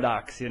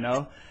paradox,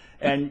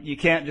 and you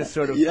can't just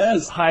sort of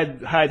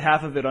hide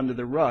half of it under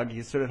the rug.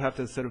 You sort of have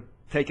to sort of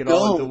take it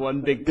all into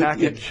one big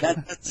package.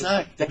 That's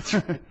right.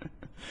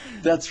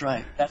 That's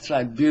right. That's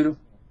right. Beautiful.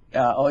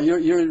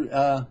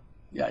 You're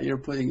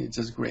putting it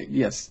just great.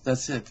 Yes,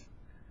 that's it.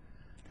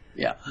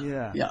 Yeah.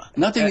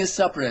 Nothing is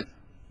separate.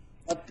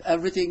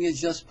 Everything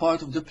is just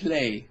part of the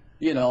play.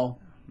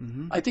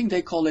 Mm-hmm. I think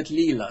they call it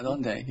Leela,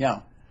 don't they?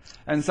 Yeah.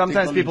 And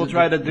sometimes people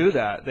try to do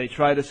that. They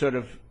try to sort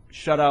of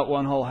shut out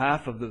one whole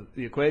half of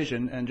the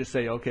equation and just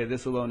say, okay,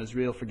 this alone is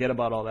real. Forget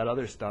about all that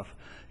other stuff.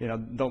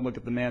 Don't look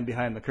at the man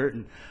behind the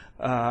curtain.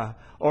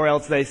 Or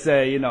else they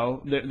say,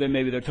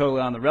 maybe they're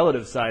totally on the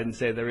relative side and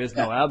say there is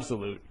no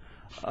absolute.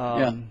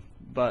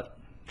 But,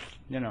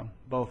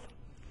 both.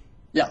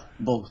 Yeah,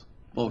 both.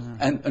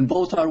 And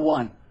both are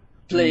one,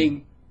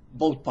 playing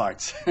both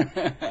parts.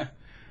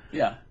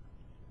 Yeah.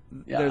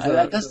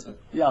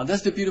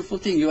 That's the beautiful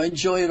thing. You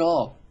enjoy it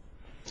all.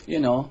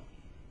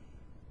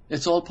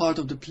 It's all part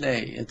of the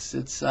play. It's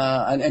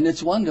and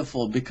it's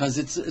wonderful because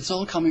it's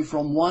all coming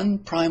from one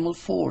primal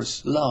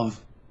force,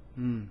 love.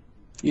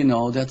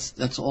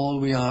 That's all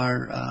we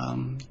are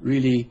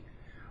really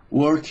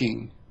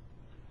working,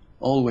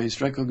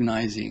 always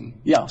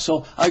recognizing. Yeah.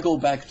 So I go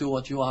back to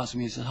what you asked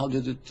me. So how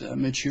did it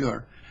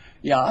mature?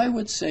 Yeah, I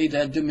would say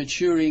that the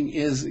maturing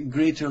is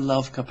greater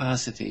love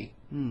capacity,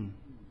 and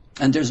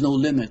there's no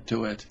limit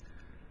to it.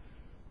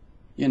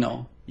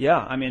 Yeah,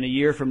 I mean, a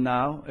year from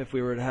now, if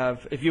you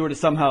were to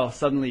somehow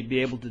suddenly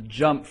be able to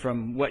jump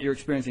from what you're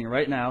experiencing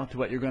right now to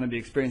what you're going to be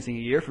experiencing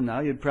a year from now,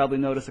 you'd probably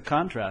notice a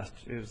contrast.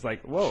 It was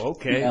like, whoa,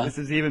 okay, This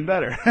is even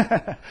better.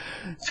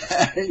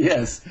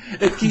 Yes,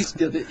 it keeps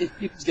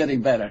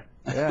getting better.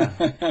 Yeah,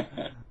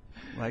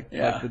 like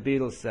the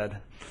Beatles said.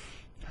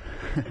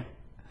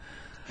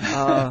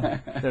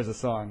 There's a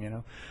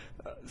song,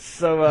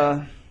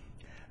 So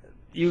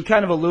you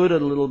kind of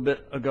alluded a little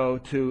bit ago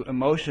to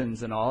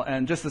emotions and all,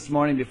 and just this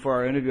morning before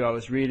our interview, I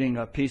was reading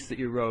a piece that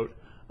you wrote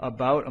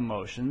about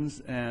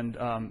emotions and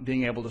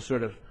being able to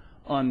sort of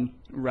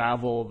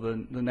unravel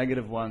the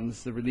negative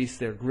ones, to release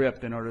their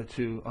grip in order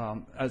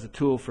to, as a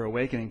tool for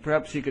awakening.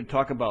 Perhaps you could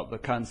talk about the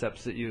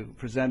concepts that you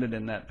presented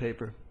in that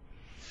paper.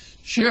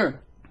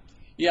 Sure.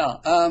 Yeah.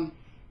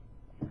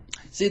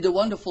 See, the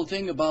wonderful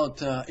thing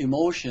about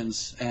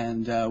emotions,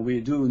 and we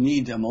do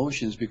need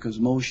emotions because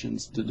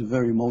emotions, the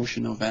very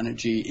motion of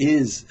energy,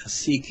 is a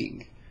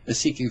seeking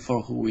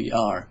for who we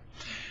are.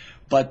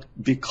 But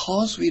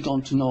because we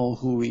don't know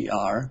who we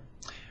are,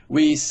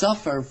 we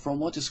suffer from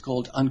what is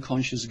called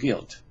unconscious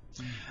guilt.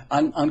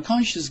 And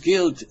unconscious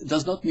guilt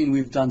does not mean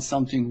we've done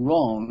something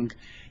wrong.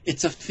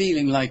 It's a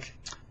feeling like,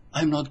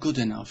 I'm not good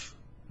enough.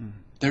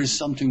 There is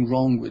something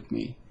wrong with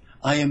me.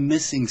 I am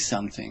missing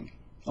something.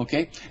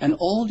 Okay? And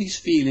all these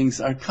feelings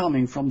are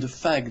coming from the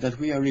fact that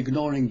we are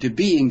ignoring the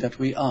being that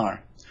we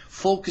are,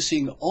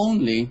 focusing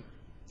only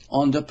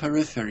on the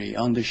periphery,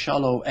 on the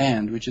shallow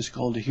end, which is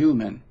called the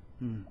human.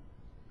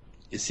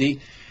 You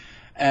see?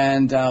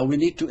 And we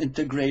need to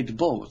integrate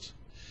both.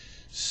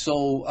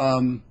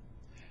 So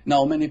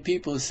now many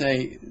people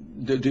say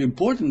the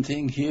important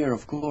thing here,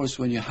 of course,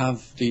 when you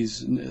have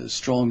these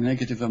strong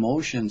negative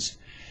emotions,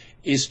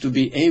 is to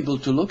be able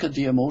to look at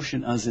the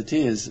emotion as it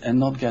is and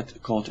not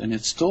get caught in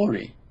its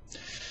story.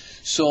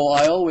 So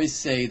I always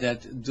say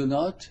that do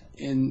not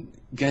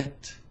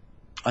get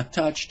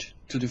attached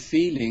to the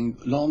feeling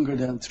longer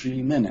than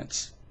 3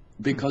 minutes,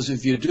 because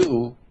if you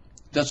do,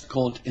 that's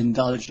called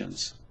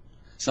indulgence.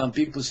 Some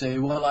people say,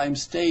 well, I'm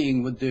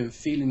staying with the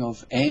feeling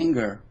of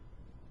anger,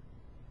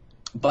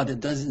 but it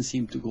doesn't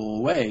seem to go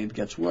away, it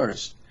gets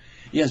worse.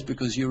 Yes,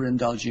 because you're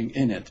indulging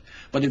in it.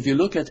 But if you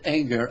look at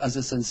anger as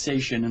a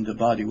sensation in the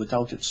body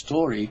without its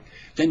story,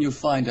 then you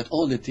find that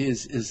all it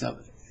is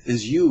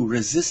you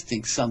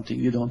resisting something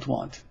you don't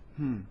want.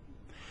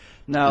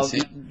 Now,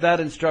 that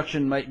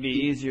instruction might be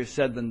easier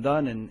said than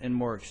done in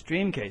more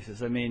extreme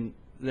cases. I mean,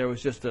 there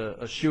was just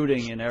a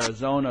shooting in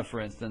Arizona, for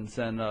instance,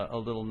 and a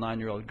little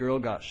 9-year-old girl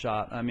got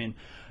shot. I mean,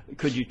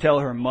 could you tell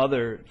her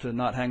mother to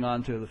not hang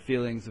on to the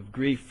feelings of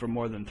grief for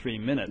more than 3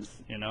 minutes,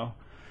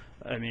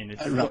 I mean,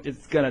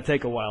 it's going to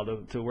take a while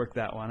to work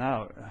that one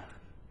out.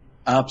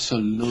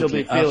 Absolutely. She'll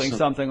be feeling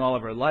something all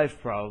of her life,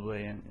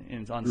 probably,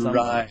 on some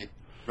level.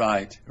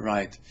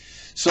 Right.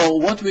 So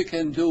what we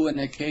can do in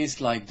a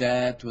case like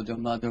that, with a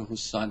mother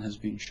whose son has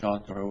been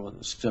shot or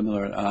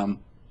similar,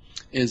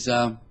 is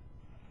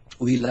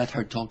we let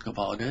her talk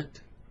about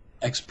it,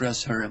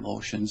 express her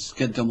emotions,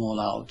 get them all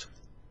out.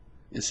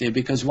 You see,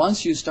 because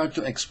once you start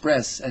to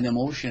express an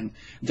emotion,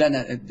 then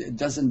it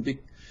does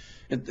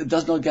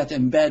not get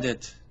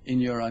embedded in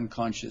your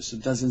unconscious.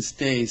 It doesn't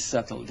stay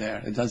settled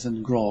there. It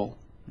doesn't grow,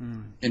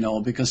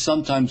 because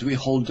sometimes we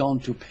hold on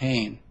to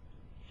pain.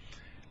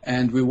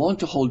 And we want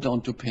to hold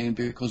on to pain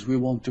because we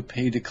want to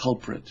pay the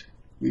culprit.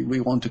 We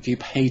want to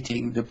keep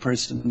hating the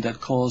person that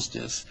caused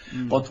this.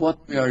 But what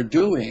we are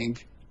doing,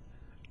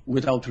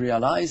 without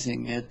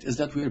realizing it, is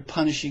that we're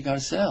punishing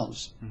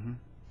ourselves.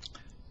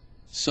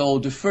 So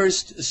the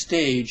first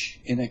stage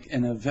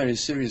in a very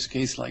serious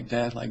case like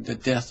that, like the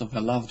death of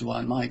a loved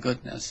one, my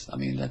goodness, I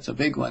mean, that's a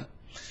big one.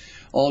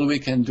 All we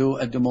can do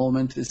at the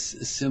moment is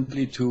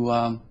simply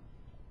to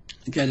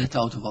get it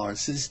out of our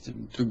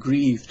system, to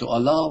grieve, to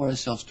allow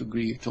ourselves to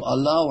grieve, to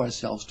allow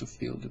ourselves to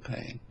feel the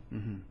pain.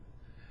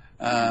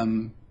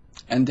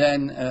 And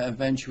then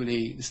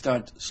eventually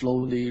start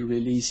slowly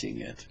releasing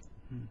it.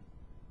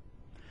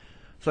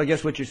 So I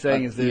guess what you're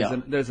saying is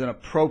there's an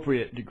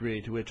appropriate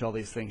degree to which all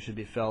these things should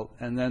be felt,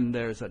 and then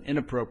there's an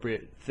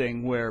inappropriate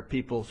thing where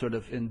people sort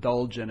of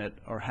indulge in it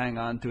or hang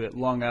on to it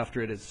long after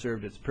it has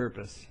served its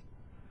purpose.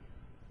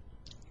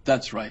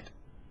 That's right.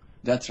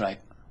 That's right.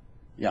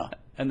 Yeah.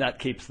 And that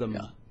keeps them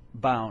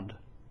bound.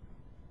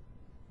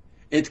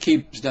 It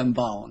keeps them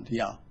bound,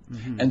 yeah.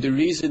 And the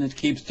reason it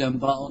keeps them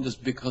bound is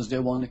because they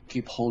want to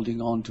keep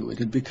holding on to it.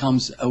 It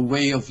becomes a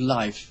way of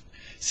life.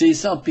 See,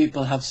 some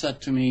people have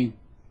said to me,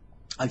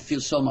 I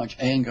feel so much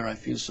anger, I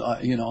feel so,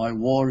 I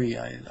worry,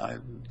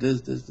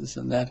 this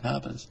and that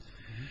happens.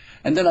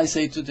 And then I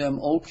say to them,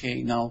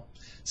 okay, now,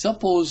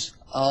 suppose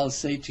I'll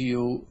say to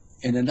you,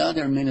 in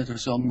another minute or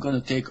so, I'm going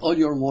to take all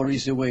your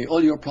worries away,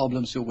 all your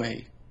problems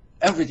away,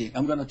 everything.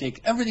 I'm going to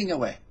take everything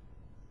away.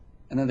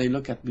 And then they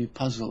look at me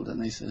puzzled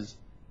and they says,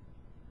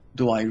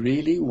 do I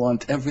really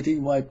want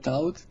everything wiped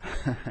out?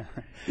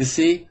 You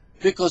see?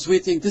 Because we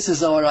think this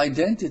is our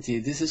identity.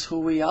 This is who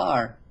we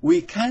are.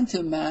 We can't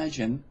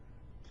imagine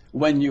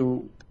when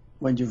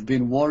you've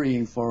been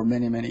worrying for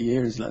many, many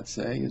years, let's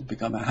say, it's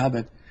become a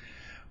habit.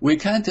 We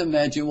can't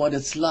imagine what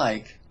it's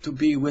like to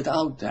be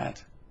without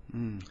that.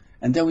 And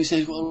then we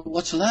say, well,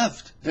 what's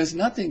left? There's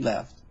nothing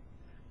left.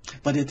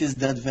 But it is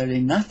that very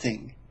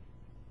nothing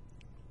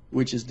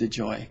which is the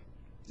joy.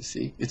 You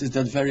see? It is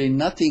that very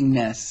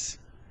nothingness,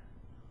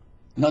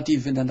 not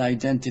even an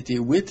identity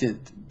with it,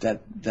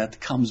 that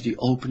comes the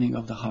opening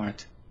of the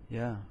heart.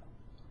 Yeah.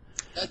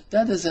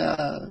 That is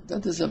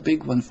a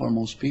big one for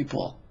most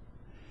people.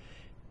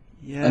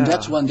 Yeah. And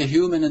that's when the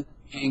human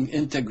being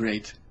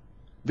integrate.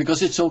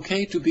 Because it's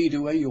okay to be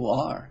the way you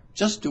are,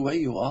 just the way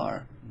you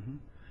are.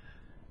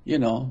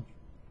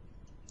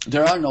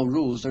 There are no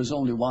rules, there's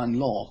only one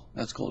law,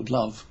 that's called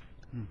love.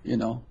 We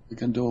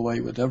can do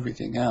away with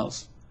everything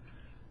else.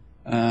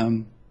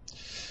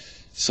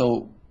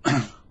 So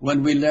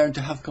when we learn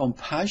to have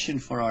compassion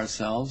for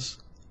ourselves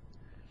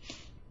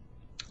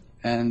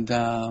and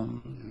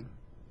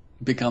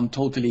become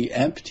totally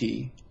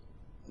empty,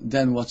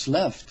 then what's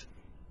left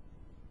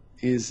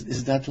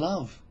is that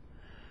love.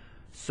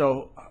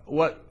 So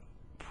what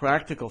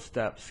practical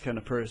steps can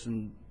a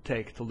person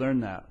take to learn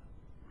that?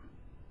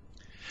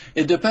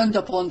 It depends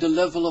upon the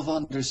level of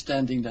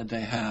understanding that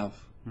they have,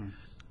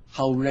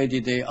 how ready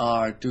they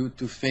are to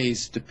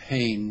face the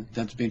pain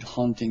that's been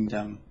haunting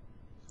them.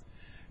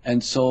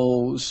 And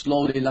so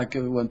slowly, like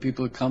when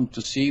people come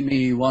to see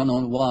me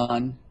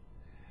one-on-one,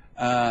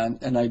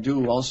 and I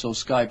do also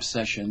Skype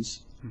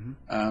sessions,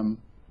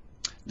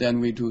 then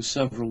we do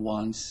several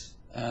ones,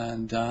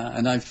 and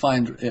I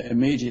find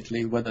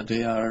immediately whether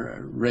they are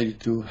ready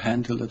to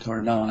handle it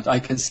or not. I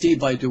can see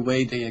by the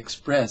way they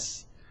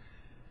express.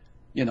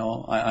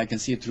 I can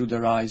see it through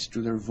their eyes,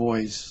 through their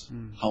voice,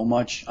 how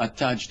much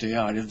attached they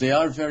are. If they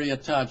are very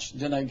attached,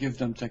 then I give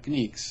them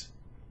techniques,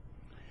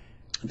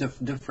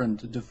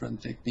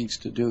 different techniques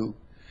to do.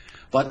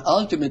 But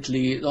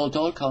ultimately, it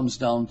all comes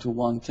down to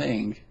one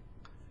thing: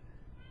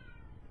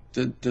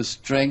 the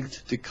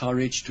strength, the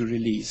courage to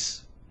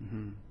release.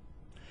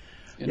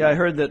 I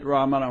heard that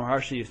Ramana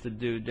Maharshi used to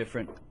do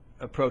different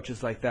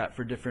approaches like that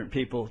for different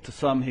people. To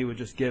some, he would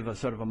just give a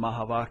sort of a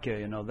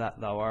Mahavakya, that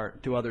thou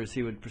art. To others,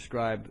 he would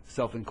prescribe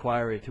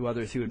self-inquiry. To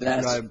others, he would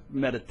prescribe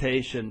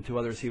meditation. To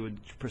others, he would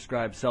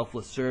prescribe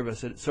selfless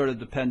service. It sort of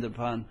depended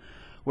upon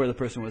where the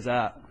person was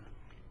at.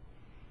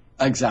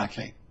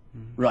 Exactly.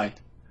 Right.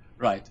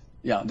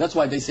 Yeah, that's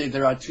why they say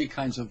there are three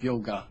kinds of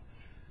yoga: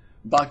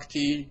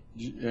 bhakti,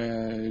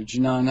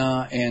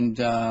 jnana, and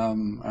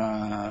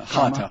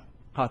hatha.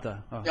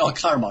 Hatha.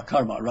 Karma,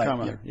 right.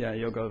 Karma,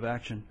 yoga of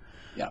action.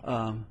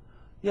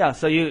 Yeah.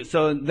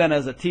 So then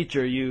as a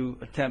teacher, you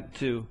attempt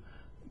to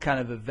kind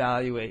of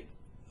evaluate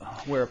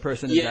where a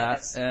person is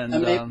at, and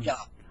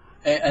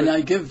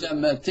I give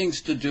them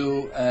things to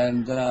do,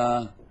 and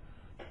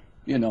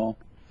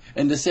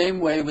in the same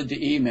way with the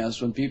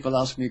emails, when people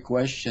ask me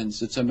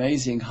questions, it's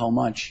amazing how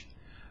much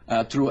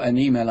through an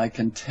email I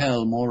can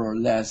tell more or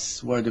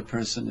less where the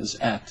person is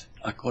at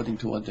according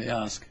to what they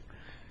ask,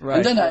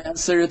 and then I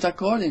answer it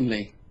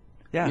accordingly.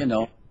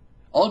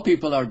 All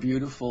people are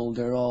beautiful.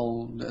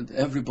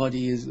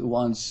 Everybody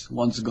wants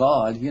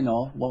God,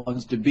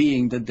 wants the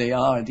being that they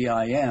are, the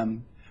I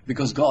am,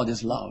 because God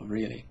is love,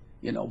 really.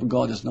 But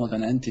God is not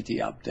an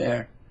entity up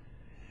there.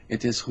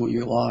 It is who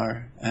you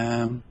are.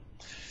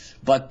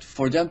 But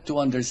for them to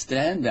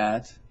understand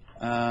that,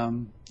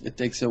 it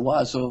takes a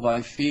while. So if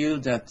I feel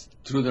that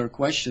through their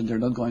question they're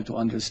not going to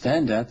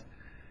understand that,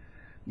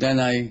 then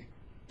I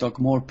talk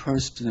more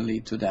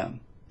personally to them.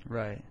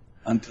 Right.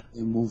 Until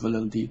they move a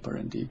little deeper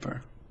and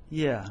deeper.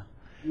 Yeah.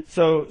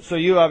 So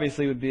you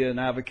obviously would be an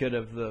advocate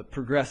of the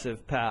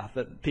progressive path,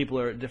 that people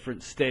are at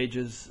different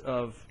stages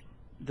of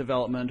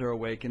development or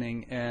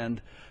awakening,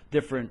 and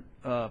different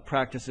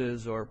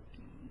practices or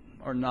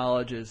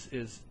knowledge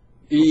is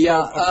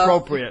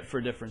appropriate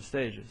for different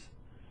stages.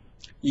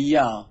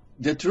 Yeah.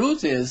 The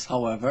truth is,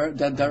 however,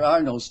 that there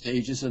are no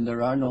stages and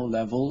there are no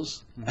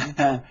levels.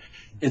 Mm-hmm.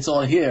 It's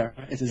all here.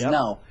 It is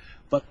now.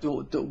 But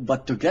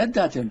to get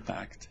that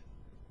impact,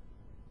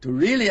 to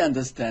really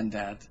understand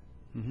that,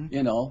 mm-hmm.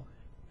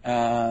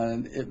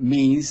 It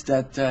means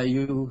that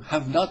you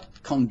have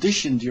not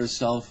conditioned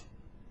yourself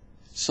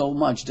so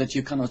much that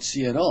you cannot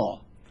see it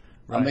all.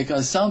 Right.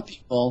 Because some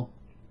people,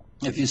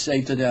 if you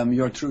say to them,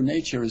 your true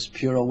nature is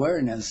pure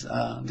awareness,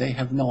 they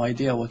have no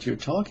idea what you're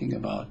talking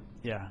about.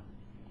 Yeah.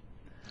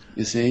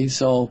 You see?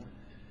 So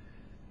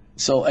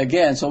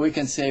again, we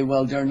can say,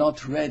 well, they're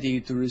not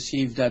ready to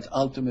receive that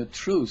ultimate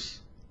truth.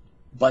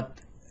 But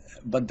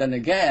then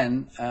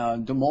again,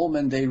 the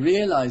moment they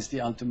realize the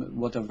ultimate,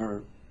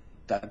 whatever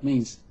that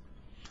means,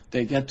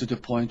 they get to the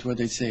point where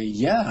they say,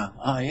 yeah,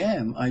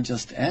 I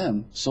just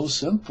am. So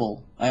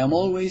simple. I am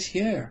always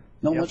here,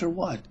 no matter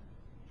what.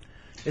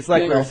 It's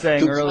like we were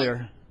saying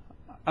earlier.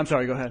 I'm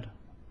sorry, go ahead.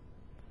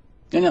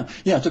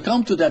 To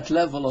come to that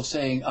level of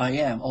saying, I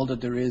am, all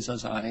that there is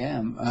as I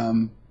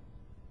am,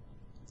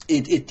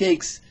 it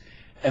takes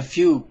a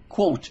few,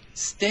 quote,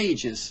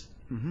 stages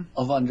mm-hmm.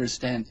 of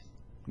understanding.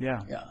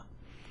 Yeah.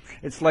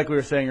 It's like we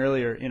were saying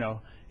earlier,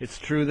 it's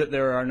true that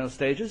there are no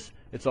stages.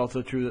 It's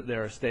also true that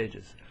there are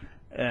stages.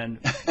 And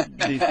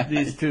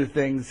these two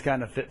things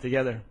kind of fit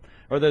together.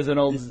 Or there's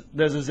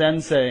a Zen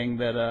saying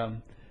that,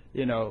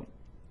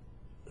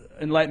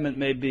 enlightenment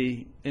may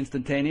be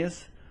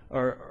instantaneous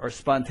or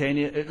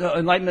spontaneous.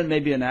 Enlightenment may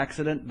be an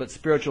accident, but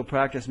spiritual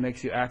practice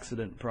makes you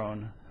accident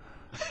prone.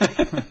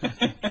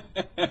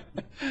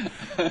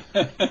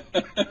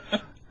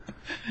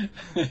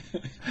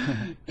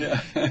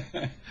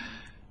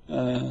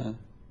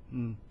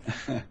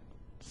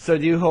 So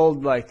do you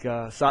hold like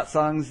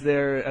satsangs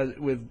there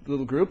with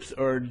little groups,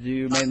 or do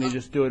you mainly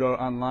just do it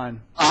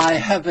online? I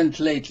haven't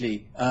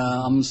lately.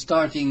 I'm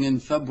starting in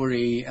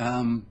February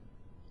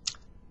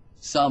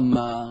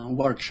some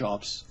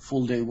workshops,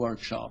 full-day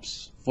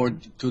workshops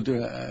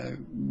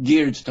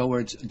geared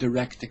towards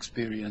direct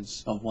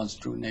experience of one's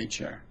true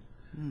nature.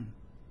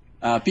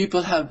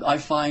 I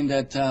find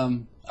that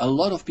a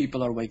lot of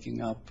people are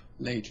waking up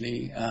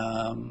lately.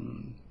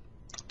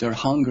 They're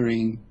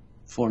hungering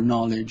for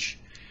knowledge.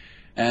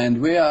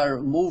 And we are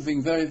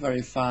moving very,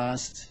 very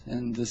fast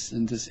in this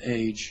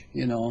age,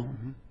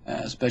 mm-hmm.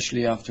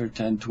 Especially after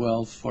 10,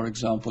 12, for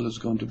example, is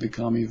going to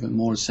become even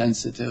more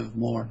sensitive,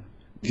 more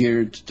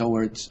geared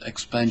towards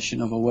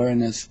expansion of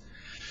awareness.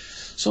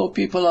 So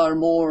people are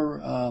more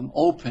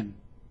open,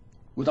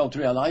 without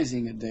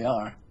realizing it. They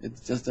are.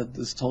 It's just that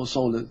this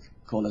soul,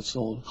 call it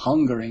soul,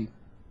 hungering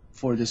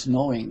for this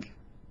knowing.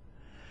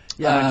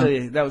 Yeah,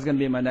 actually, that was going to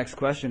be my next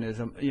question. Is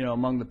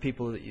among the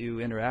people that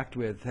you interact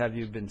with, have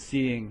you been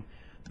seeing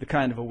the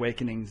kind of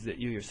awakenings that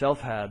you yourself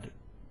had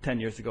 10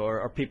 years ago, or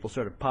are people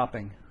sort of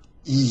popping?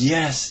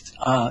 Yes.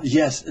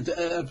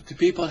 The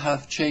people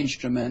have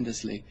changed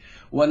tremendously.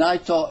 When I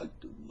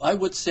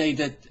would say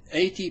that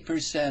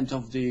 80%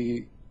 of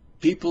the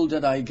people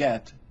that I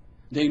get,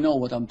 they know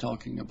what I'm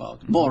talking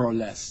about, more or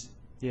less.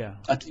 Yeah.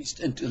 At least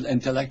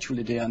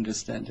intellectually they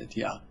understand it,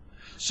 yeah.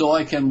 So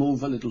I can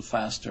move a little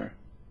faster,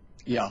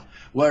 yeah.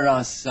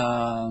 Whereas,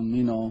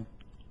 10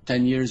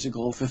 years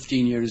ago,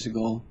 15 years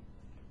ago,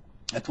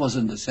 it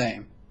wasn't the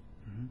same.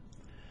 Mm-hmm.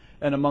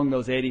 And among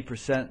those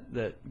 80%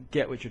 that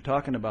get what you're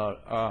talking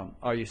about,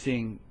 are you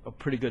seeing a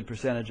pretty good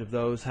percentage of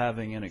those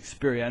having an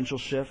experiential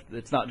shift?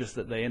 It's not just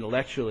that they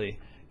intellectually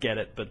get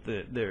it, but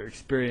their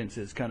experience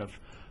is kind of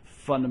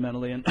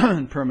fundamentally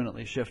and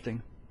permanently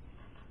shifting.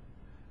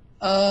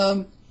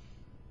 How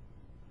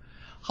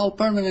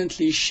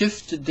permanently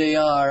shifted they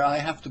are, I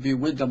have to be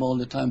with them all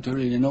the time to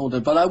really know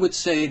that. But I would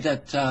say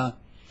that, I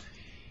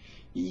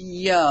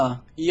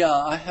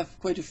have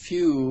quite a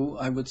few,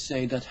 I would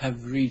say, that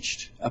have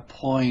reached a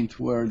point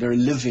where they're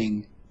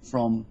living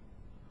from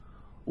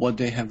what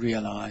they have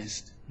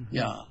realized. Mm-hmm.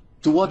 Yeah.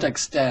 To what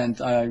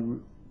extent, I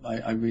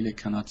really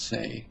cannot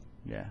say.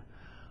 Yeah.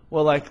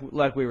 Well,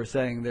 like we were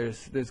saying,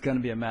 there's going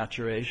to be a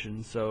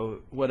maturation.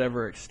 So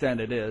whatever extent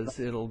it is,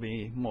 it'll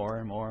be more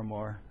and more and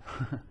more.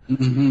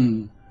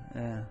 Mm-hmm.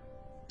 Yeah.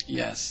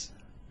 Yes.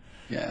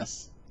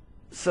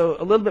 So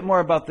a little bit more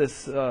about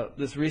this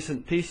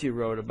recent piece you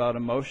wrote about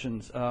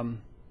emotions.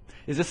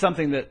 Is this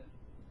something that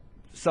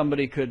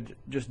somebody could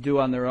just do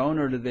on their own,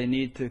 or do they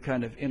need to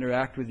kind of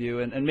interact with you?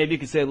 And maybe you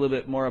could say a little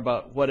bit more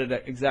about what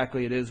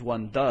exactly it is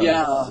one does.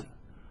 Yeah.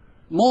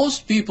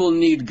 Most people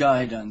need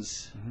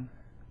guidance. Mm-hmm.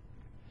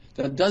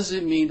 That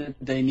doesn't mean that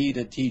they need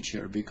a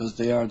teacher, because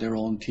they are their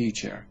own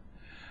teacher.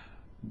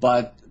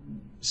 But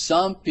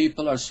some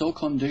people are so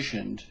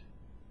conditioned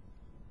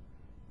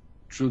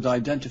through the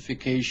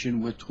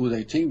identification with who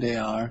they think they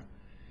are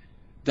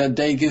that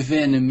they give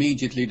in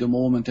immediately the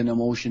moment an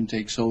emotion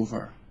takes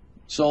over.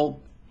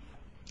 So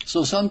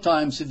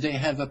sometimes if they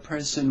have a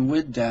person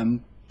with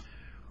them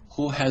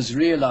who has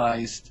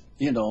realized,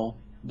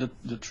 the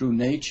true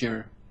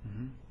nature,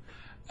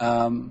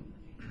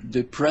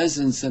 the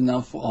presence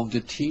enough of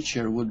the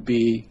teacher would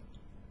be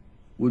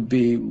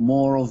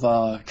more of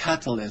a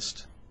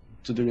catalyst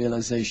to the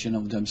realization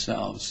of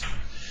themselves.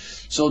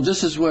 So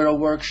this is where a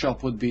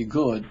workshop would be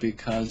good,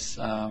 because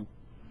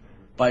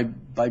by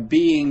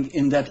being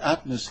in that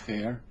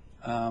atmosphere,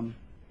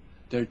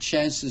 their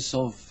chances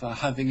of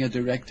having a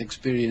direct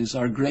experience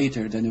are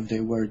greater than if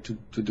they were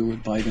to do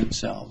it by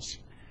themselves.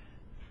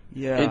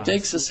 Yeah. It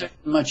takes a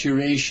certain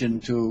maturation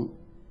to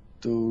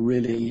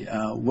really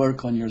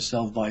work on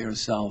yourself by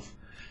yourself.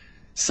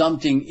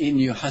 Something in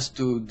you has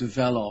to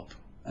develop.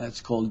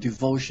 It's called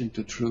devotion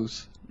to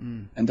truth.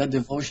 And that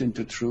devotion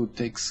to truth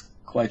takes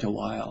quite a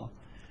while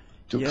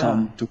to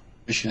come to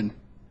fruition.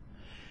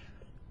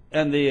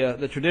 And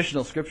the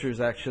traditional scriptures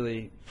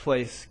actually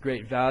place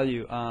great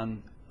value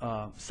on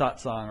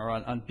satsang, or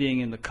on being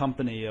in the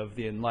company of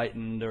the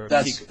enlightened, or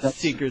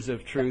seekers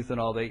of truth and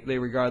all. They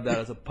regard that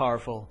as a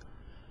powerful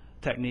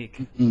technique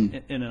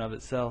in and of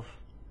itself.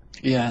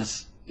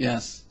 Yes.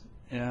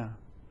 Yeah.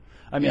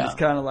 I mean, it's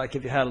kind of like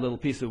if you had a little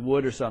piece of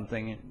wood or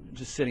something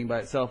just sitting by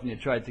itself and you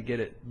tried to get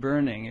it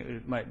burning,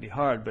 it might be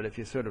hard. But if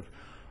you sort of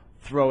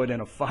throw it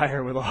in a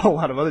fire with a whole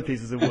lot of other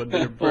pieces of wood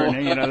that are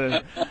burning,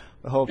 the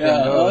whole thing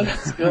goes.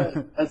 That's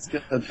good. That's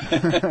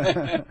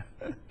good.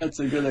 That's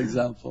a good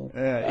example.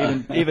 Yeah,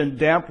 even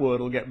damp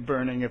wood will get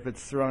burning if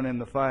it's thrown in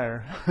the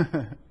fire.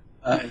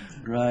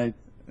 Right.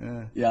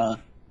 Yeah.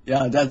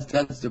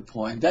 That's the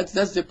point.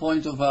 That's the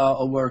point of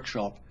a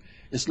workshop.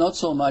 It's not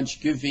so much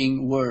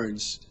giving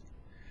words,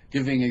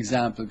 giving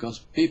example, because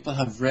people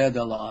have read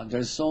a lot.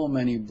 There's so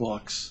many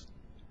books.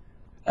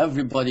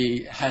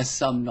 Everybody has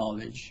some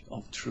knowledge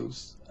of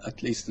truth,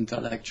 at least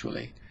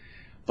intellectually.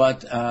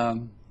 But a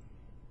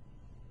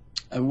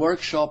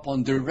workshop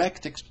on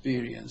direct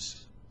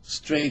experience,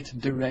 straight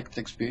direct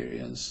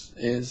experience,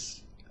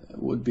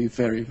 would be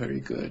very,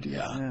 very good.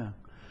 Yeah.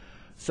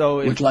 So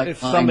if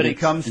somebody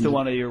comes to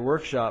one of your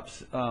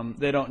workshops,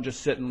 they don't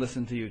just sit and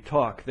listen to you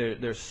talk.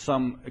 There's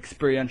some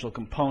experiential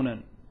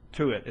component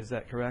to it. Is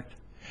that correct?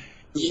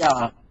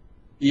 Yeah.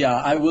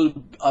 I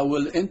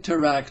will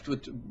interact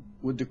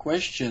with the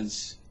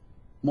questions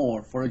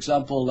more. For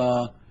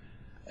example,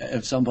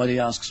 if somebody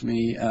asks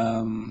me,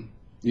 can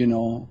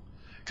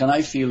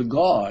I feel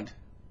God?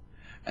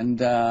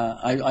 And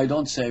I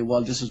don't say,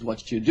 well, this is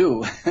what you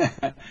do.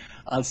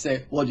 I'll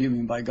say, what do you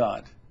mean by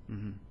God?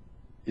 Mm-hmm.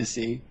 You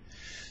see?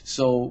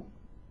 So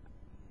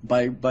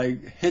by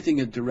hitting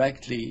it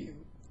directly,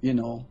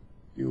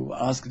 you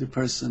ask the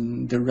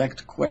person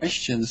direct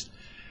questions,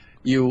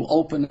 you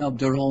open up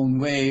their own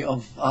way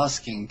of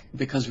asking,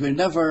 because we're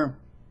never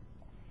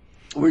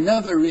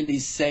really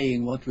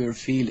saying what we're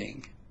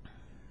feeling.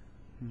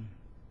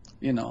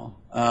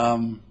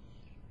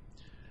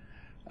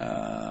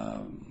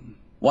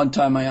 One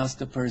time I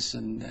asked a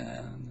person,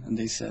 and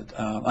they said,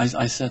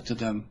 I said to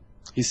them,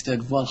 he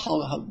said, well,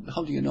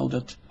 how do you know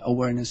that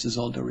awareness is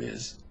all there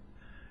is?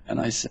 And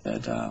I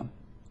said,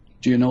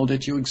 do you know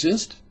that you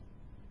exist?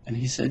 And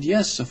he said,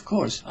 yes, of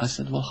course. I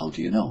said, well, how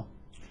do you know?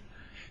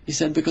 He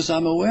said, because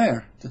I'm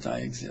aware that I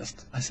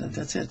exist. I said,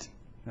 that's it.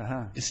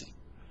 Uh-huh. You see?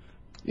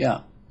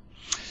 Yeah.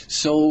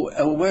 So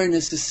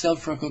awareness is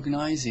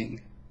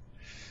self-recognizing.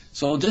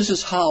 So this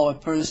is how a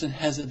person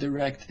has a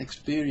direct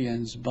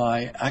experience,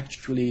 by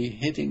actually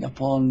hitting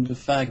upon the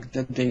fact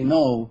that they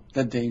know,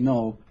 but they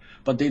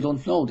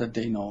don't know that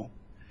they know.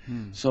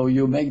 So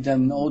you make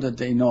them know that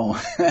they know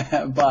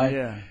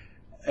by,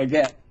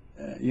 again,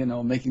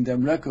 making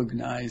them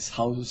recognize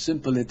how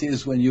simple it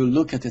is when you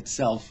look at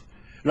itself.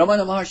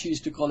 Ramana Maharshi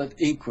used to call it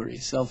inquiry,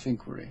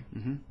 self-inquiry.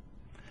 Mm-hmm.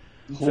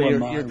 So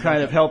you're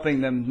kind of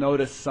helping them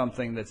notice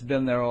something that's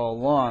been there all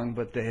along,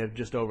 but they have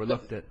just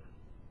overlooked it.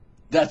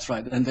 That's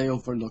right, and they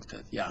overlooked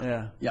it.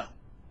 Yeah.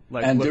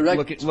 Like and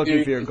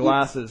looking for your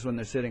glasses when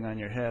they're sitting on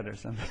your head or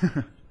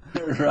something.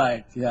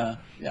 Right. Yeah.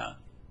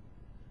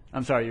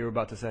 I'm sorry, you were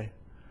about to say.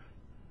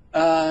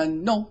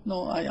 No.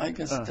 I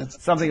guess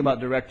that's something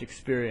about direct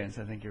experience.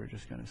 I think you were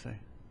just going to say.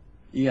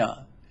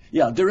 Yeah.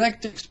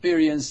 Direct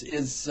experience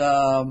is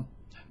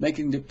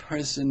making the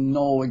person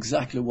know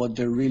exactly what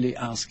they're really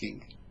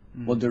asking,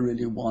 what they're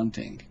really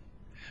wanting,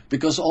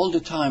 because all the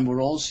time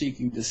we're all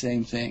seeking the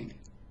same thing.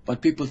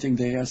 But people think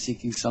they are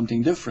seeking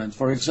something different.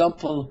 For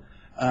example,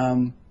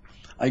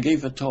 I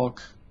gave a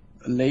talk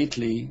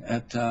lately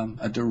at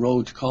the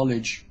Rhodes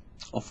College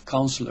of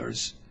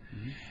Counselors,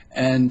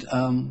 and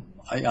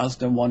I asked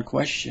them one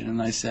question,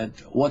 and I said,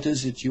 what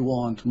is it you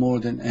want more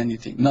than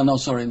anything? No,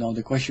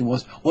 the question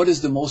was, what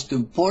is the most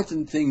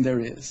important thing there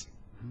is?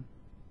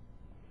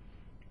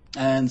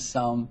 And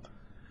some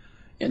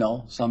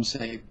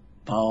say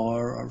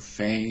power or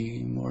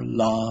fame or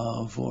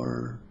love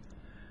or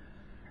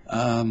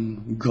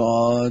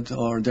God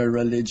or their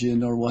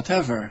religion or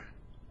whatever.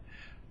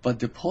 But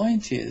the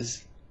point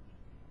is,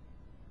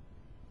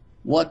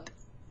 what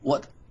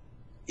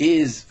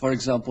is, for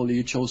example,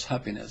 you chose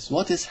happiness.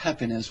 What is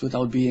happiness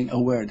without being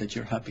aware that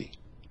you're happy?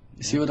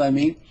 You see what I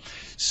mean?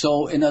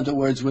 So, in other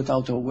words,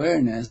 without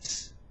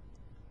awareness,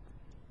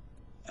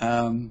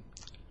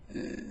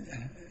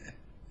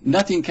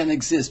 nothing can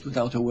exist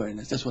without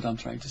awareness. That's what I'm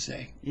trying to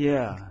say.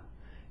 Yeah.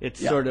 It's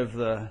sort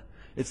of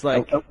it's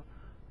like,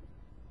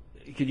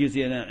 you could use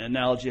the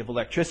analogy of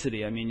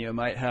electricity. I mean, you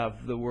might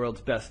have the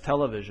world's best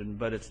television,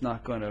 but it's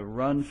not going to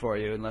run for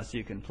you unless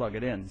you can plug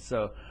it in.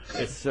 So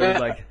it's sort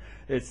of like,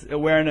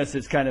 awareness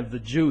is kind of the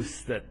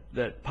juice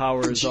that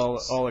powers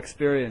all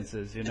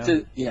experiences, you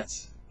know?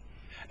 Yes.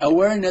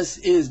 Awareness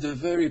is the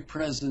very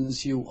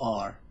presence you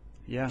are.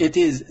 Yeah. It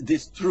is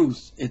this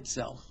truth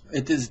itself.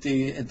 It is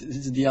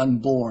the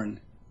unborn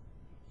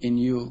in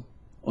you,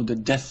 or the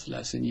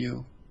deathless in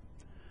you.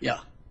 Yeah.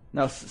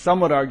 Now,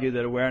 some would argue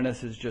that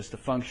awareness is just a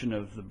function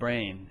of the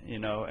brain, you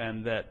know,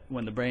 and that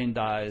when the brain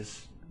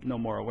dies, no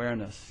more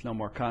awareness, no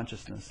more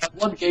consciousness.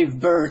 What gave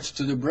birth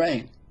to the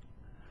brain?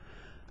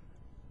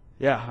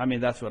 Yeah, I mean,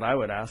 that's what I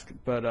would ask.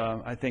 But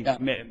I think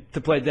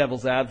to play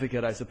devil's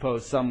advocate, I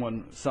suppose some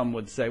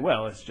would say,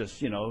 well, it's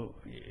just, you know,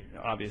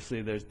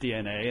 obviously there's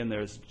DNA and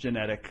there's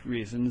genetic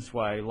reasons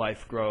why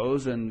life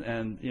grows,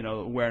 and you know,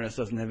 awareness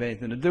doesn't have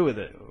anything to do with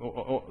it.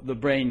 The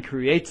brain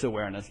creates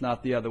awareness,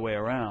 not the other way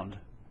around.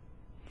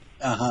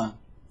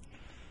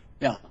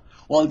 Yeah.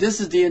 Well, this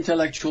is the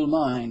intellectual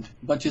mind,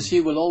 but you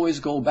see, we'll always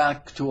go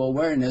back to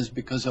awareness,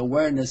 because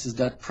awareness is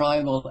that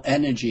primal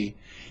energy.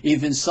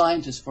 Even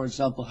scientists, for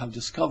example, have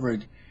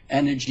discovered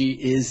energy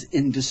is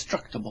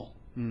indestructible.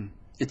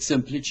 It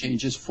simply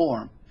changes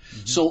form.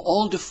 So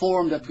all the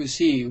form that we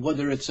see,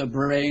 whether it's a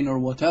brain or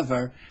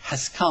whatever,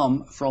 has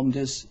come from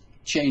this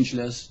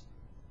changeless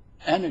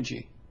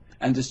energy.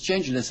 And this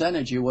changeless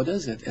energy, what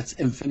is it? It's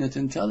infinite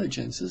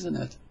intelligence, isn't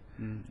it?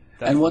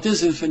 And what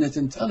is infinite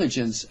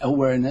intelligence?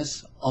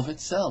 Awareness of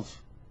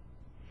itself.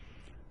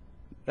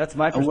 That's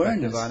my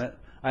perspective on it.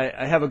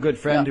 I have a good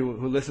friend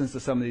who listens to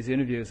some of these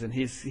interviews, and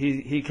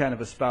he kind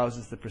of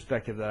espouses the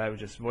perspective that I was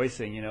just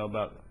voicing, you know,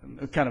 about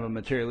kind of a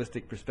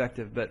materialistic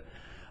perspective. But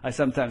I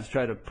sometimes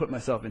try to put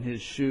myself in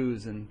his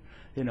shoes and,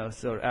 you know,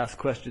 sort of ask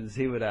questions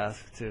he would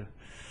ask too.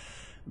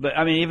 But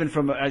I mean, even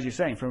from, as you're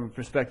saying, from a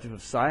perspective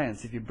of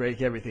science, if you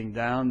break everything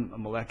down,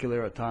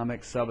 molecular,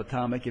 atomic,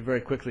 subatomic, you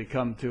very quickly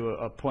come to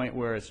a point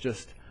where it's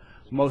just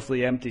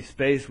mostly empty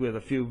space with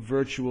a few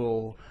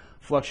virtual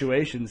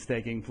fluctuations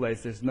taking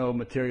place. There's no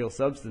material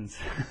substance.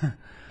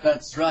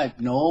 That's right.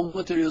 No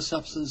material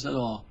substance at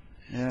all.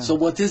 Yeah. So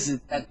what is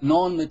it, that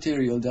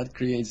non-material that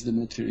creates the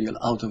material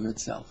out of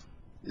itself?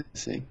 You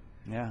see?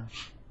 Yeah.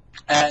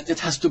 And it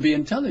has to be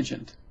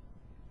intelligent,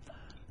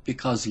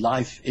 because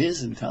life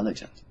is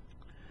intelligent.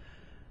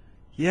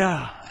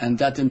 Yeah. And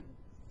that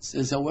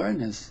is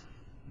awareness.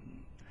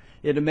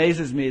 It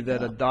amazes me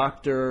that a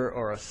doctor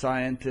or a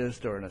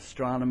scientist or an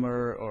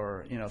astronomer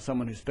or, you know,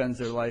 someone who spends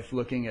their life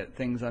looking at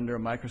things under a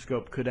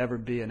microscope could ever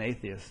be an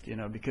atheist, you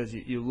know, because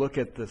you look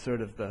at the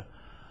sort of the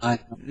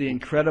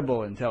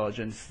incredible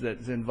intelligence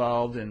that's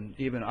involved in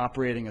even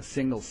operating a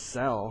single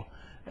cell,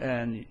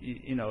 and,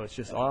 you know, it's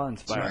just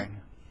awe-inspiring. Right.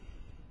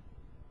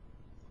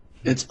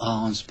 It's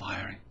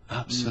awe-inspiring.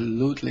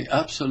 Absolutely.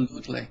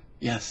 Absolutely.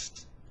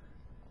 Yes.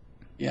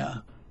 Yeah.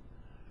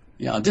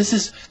 Yeah, this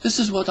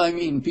is what I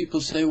mean.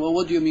 People say, well,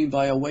 what do you mean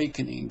by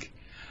awakening?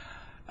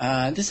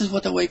 This is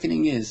what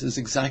awakening is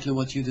exactly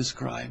what you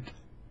described.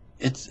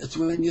 It's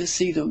when you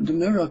see the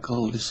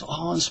miracle, it's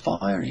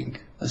awe-inspiring.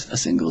 A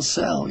single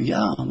cell,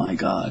 yeah, my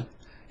God.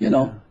 You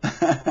know,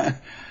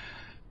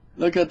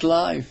 look at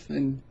life,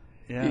 and,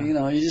 you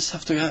know, you just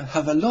have to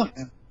have a look,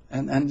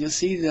 and you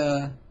see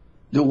the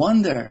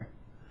wonder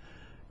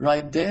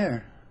right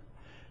there.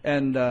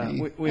 And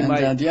we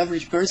might... the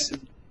average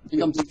person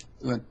becomes...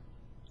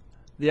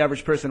 The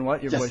average person,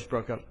 what? Your voice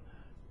broke up.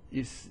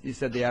 You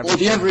said the average... Well,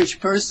 the average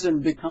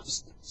person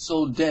becomes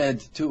so dead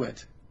to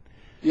it.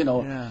 You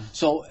know,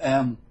 so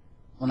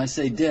when I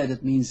say dead,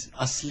 it means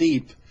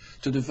asleep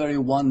to the very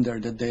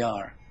wonder that they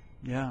are.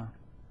 Yeah.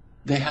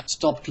 They have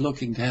stopped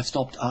looking, they have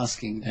stopped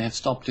asking, they have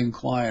stopped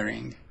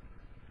inquiring.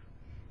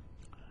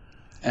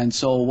 And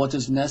so what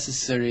is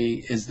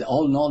necessary is that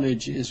all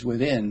knowledge is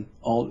within,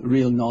 all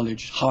real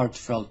knowledge,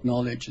 heartfelt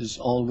knowledge is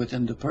all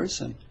within the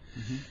person.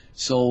 Mm-hmm.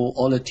 So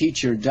all a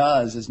teacher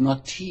does is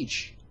not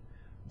teach,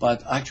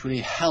 but actually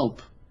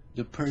help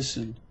the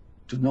person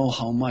to know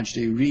how much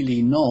they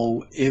really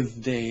know if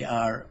they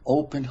are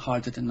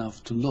open-hearted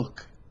enough to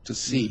look, to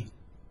see.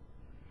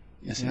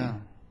 You see?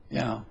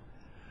 Yeah.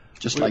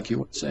 Just like you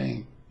were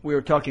saying. We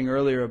were talking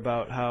earlier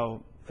about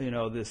how, you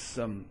know, this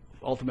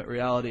ultimate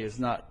reality is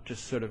not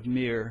just sort of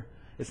mere,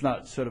 it's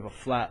not sort of a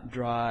flat,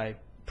 dry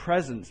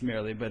presence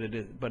merely, but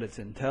it's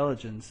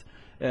intelligence.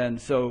 And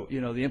so,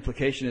 you know, the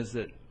implication is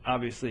that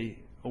obviously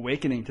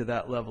awakening to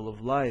that level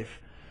of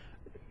life,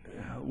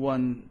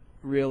 one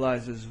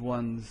realizes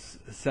one's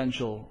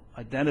essential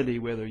identity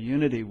with or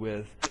unity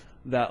with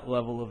that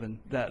level of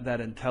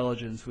that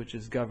intelligence which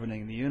is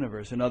governing the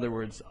universe. In other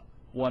words,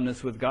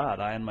 oneness with God.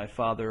 I and my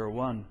Father are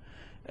one.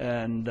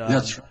 And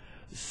that's right.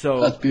 So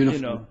that's beautiful.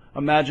 You know,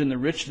 imagine the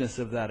richness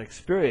of that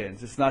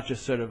experience. It's not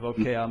just sort of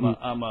okay. I'm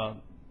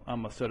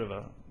a sort of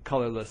a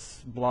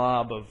colorless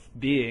blob of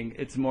being.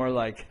 It's more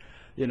like,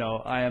 you know,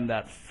 I am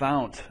that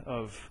fount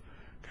of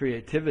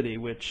creativity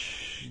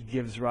which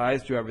gives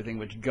rise to everything,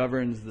 which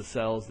governs the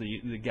cells,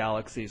 the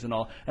galaxies, and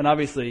all. And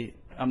obviously,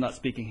 I'm not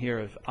speaking here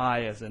of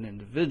I as an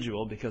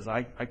individual, because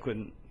I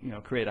couldn't, you know,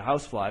 create a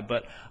housefly,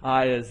 but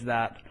I as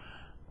that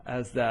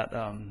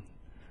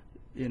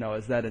you know,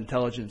 as that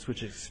intelligence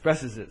which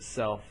expresses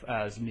itself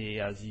as me,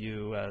 as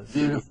you, as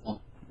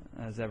beautiful,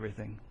 as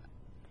everything.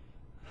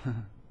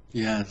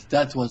 Yes,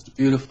 that was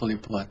beautifully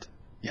put.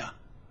 Yeah.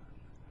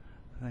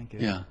 Thank you.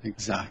 Yeah,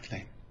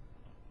 exactly.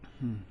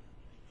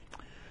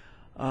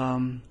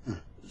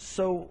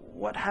 So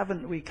what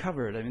haven't we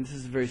covered? I mean, this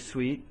is very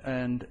sweet,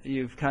 and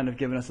you've kind of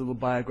given us a little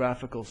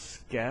biographical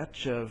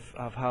sketch of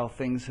how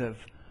things have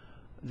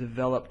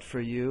developed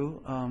for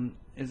you.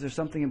 Is there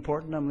something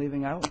important I'm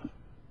leaving out?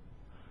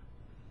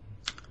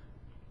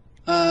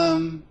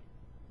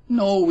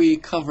 No, we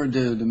covered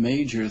the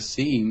major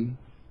theme,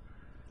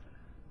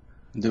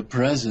 the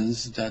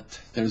presence, that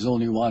there's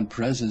only one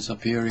presence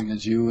appearing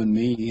as you and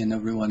me and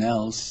everyone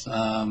else.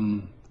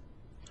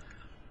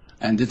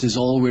 And it is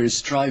all we're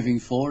striving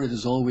for, it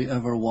is all we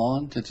ever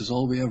want, it is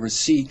all we ever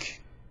seek,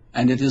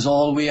 and it is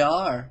all we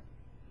are.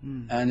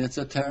 And it's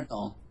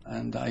eternal.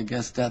 And I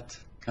guess that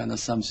kind of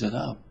sums it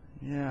up.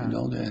 Yeah. You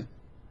know,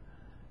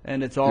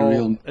 and it's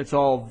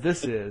all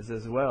this is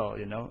as well,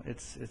 you know.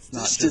 It's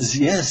not this just, is,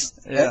 yes.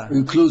 Yeah. It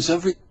includes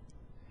every.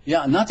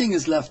 Yeah, nothing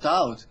is left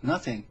out.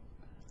 Nothing.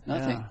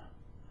 Yeah.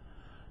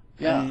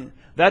 I mean,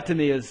 that to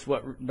me is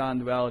what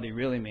non-duality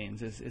really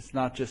means. It's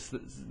not just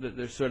that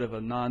there's sort of a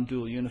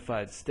non-dual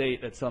unified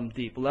state at some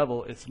deep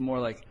level. It's more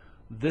like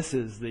this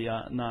is the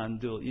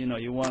non-dual. You know,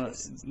 you want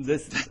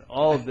this.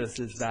 All of this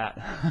is that.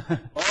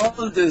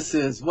 All of this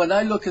is. When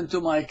I look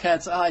into my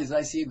cat's eyes,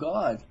 I see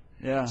God.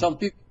 Yeah. Some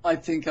people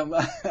might think I'm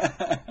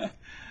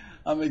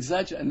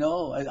exaggerating.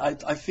 No,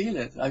 I feel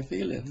it. I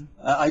feel it.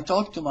 I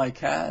talk to my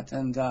cat,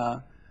 and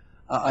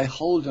I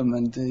hold him,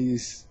 and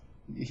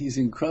he's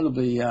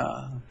incredibly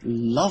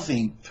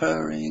loving,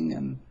 purring,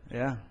 and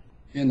yeah,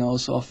 you know,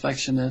 so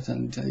affectionate.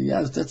 And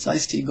yes, I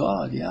see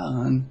God.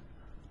 Yeah,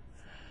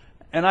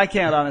 and I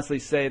can't honestly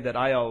say that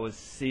I always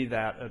see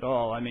that at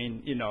all. I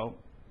mean, you know,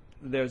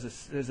 there's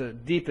a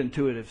deep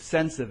intuitive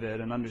sense of it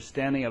and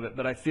understanding of it,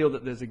 but I feel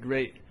that there's a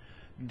great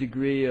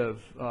degree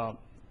of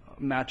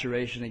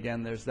maturation.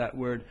 Again, there's that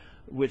word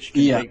which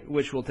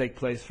will take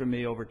place for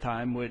me over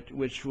time,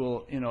 which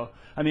will, you know,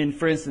 I mean,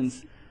 for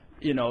instance,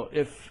 you know,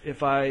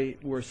 if I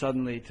were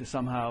suddenly to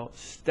somehow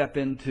step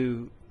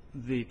into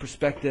the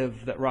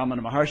perspective that Ramana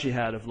Maharshi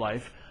had of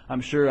life,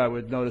 I'm sure I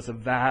would notice a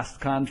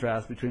vast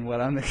contrast between what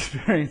I'm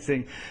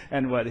experiencing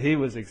and what he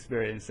was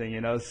experiencing,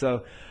 you know.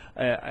 So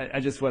I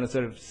just want to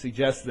sort of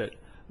suggest that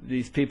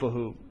these people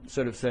who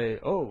sort of say,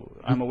 oh,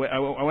 I'm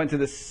I went to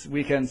this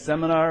weekend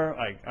seminar,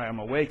 I'm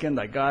awakened,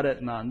 I got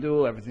it,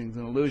 non-dual, everything's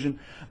an illusion.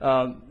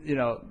 You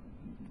know,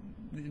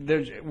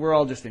 we're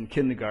all just in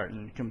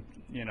kindergarten,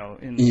 you know.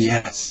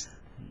 Yes.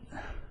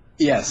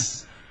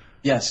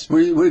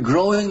 We're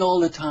growing all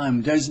the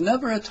time. There's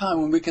never a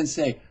time when we can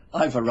say,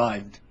 I've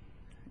arrived,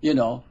 you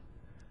know.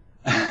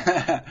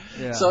 Yeah.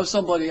 So if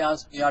somebody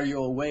asks me, are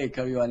you awake,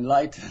 are you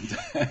enlightened?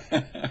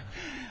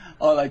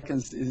 All I can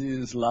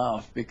do is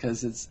laugh,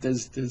 because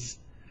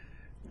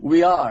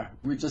we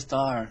just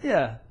are.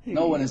 Yeah.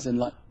 No one is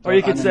enlightened. Or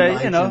you could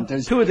say, you know,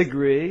 to a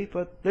degree,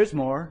 but there's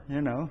more,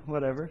 you know,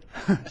 whatever.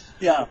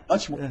 Yeah,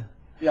 much more.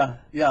 Yeah.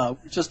 We're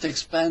just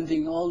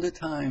expanding all the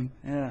time.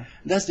 Yeah.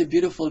 That's the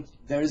beautiful,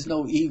 there is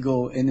no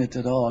ego in it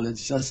at all.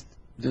 It's just,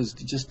 there's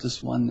just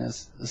this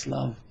oneness, this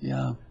love.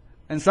 Yeah.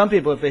 And some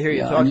people, if they hear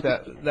you talk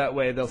that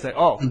way, they'll say,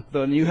 oh,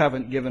 then you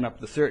haven't given up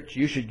the search.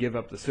 You should give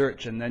up the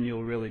search, and then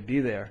you'll really be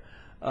there.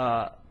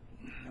 What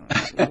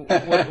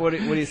do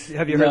you,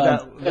 have you heard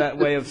that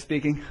way of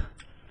speaking?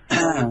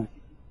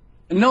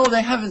 No,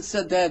 they haven't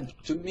said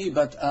that to me,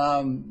 but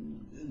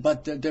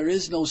there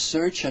is no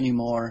search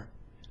anymore,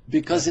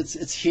 because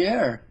it's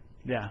here.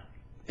 Yeah.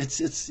 I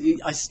see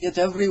it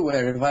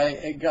everywhere. If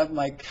I grab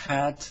my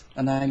cat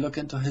and I look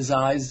into his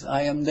eyes,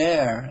 I am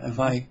there. If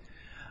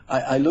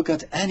I look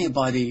at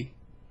anybody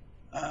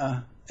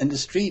in the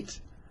street,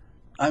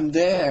 I'm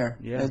there.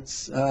 Yeah.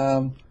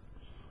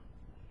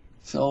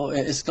 So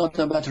it's not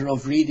a matter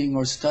of reading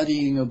or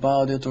studying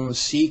about it or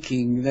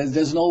seeking.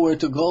 There's nowhere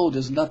to go.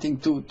 There's nothing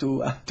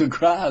to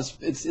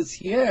grasp. It's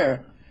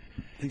here.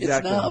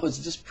 Exactly. It's now. It's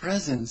this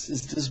presence.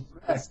 It's this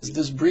breath. It's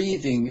this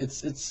breathing.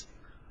 It's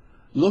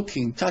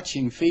looking,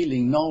 touching,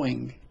 feeling,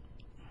 knowing.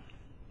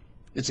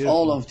 It's beautiful.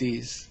 All of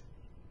these.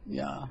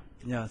 Yeah.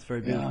 Yeah, it's very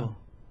beautiful.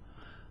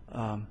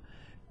 Yeah.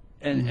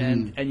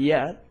 And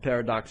yet,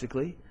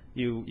 paradoxically,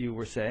 you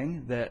were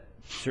saying that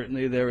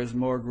certainly there is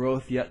more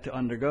growth yet to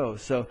undergo.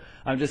 So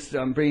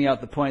I'm bringing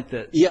out the point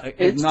that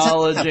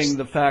acknowledging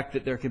the fact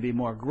that there can be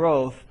more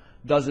growth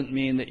doesn't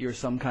mean that you're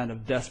some kind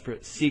of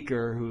desperate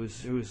seeker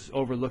who's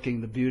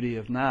overlooking the beauty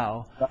of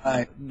now.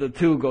 Right. The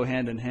two go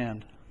hand in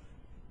hand.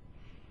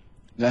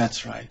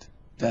 That's right.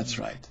 That's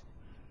right.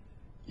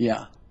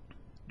 Yeah.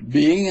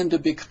 Being and the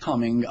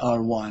becoming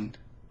are one.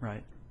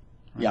 Right.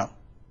 Yeah.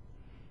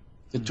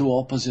 The two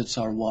opposites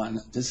are one.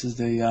 This is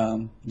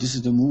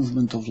the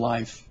movement of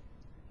life.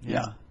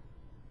 Yeah.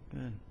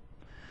 Good.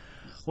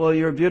 Well,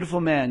 you're a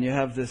beautiful man. You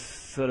have this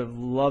sort of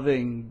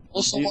loving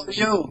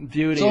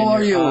beauty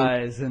in your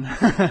eyes, and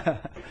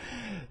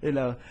you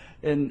know.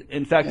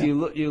 In fact,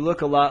 you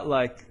look a lot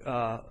like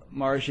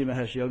Maharishi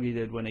Mahesh Yogi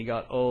did when he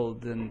got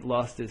old and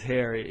lost his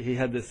hair. He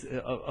had this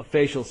a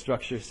facial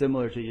structure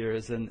similar to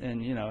yours,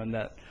 and you know, and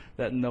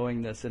that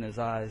knowingness in his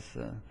eyes.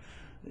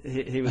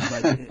 He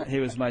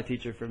was my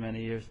teacher for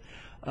many years.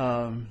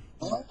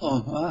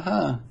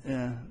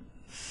 Yeah.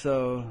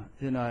 So,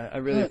 you know, I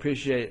really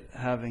appreciate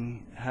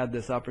having had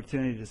this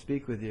opportunity to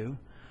speak with you.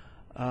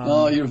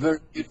 You're very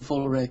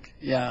beautiful, Rick.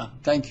 Yeah,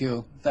 thank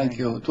you. Thank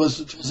you. It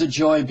was a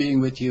joy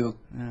being with you.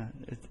 Yeah,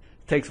 it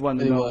takes one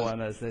to know one,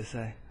 as they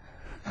say.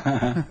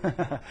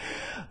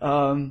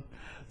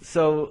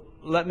 So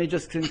let me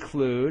just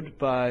conclude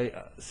by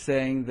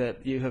saying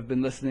that you have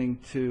been listening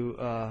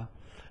to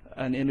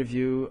an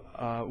interview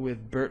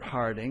with Bert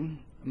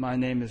Harding. My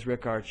name is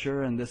Rick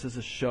Archer, and this is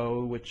a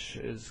show which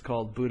is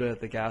called Buddha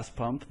at the Gas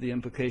Pump, the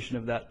implication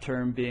of that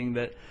term being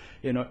that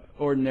in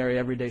ordinary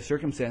everyday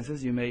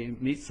circumstances you may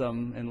meet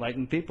some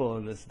enlightened people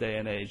in this day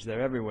and age.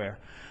 They're everywhere.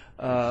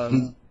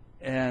 And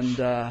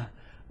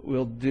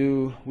we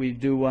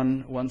do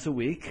one once a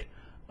week.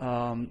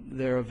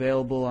 They're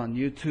available on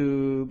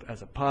YouTube,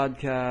 as a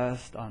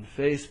podcast, on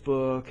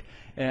Facebook,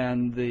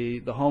 and the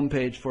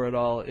homepage for it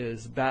all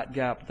is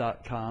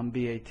batgap.com,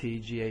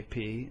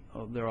 BATGAP.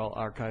 They're all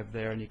archived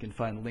there, and you can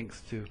find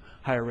links to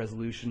higher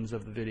resolutions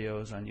of the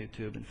videos on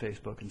YouTube and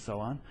Facebook and so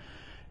on.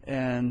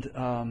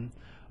 And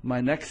my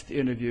next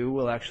interview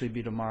will actually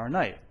be tomorrow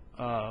night,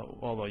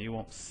 although you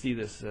won't see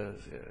this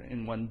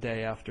in one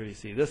day after you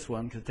see this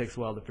one, because it takes a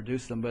while to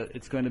produce them, but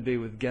it's going to be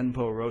with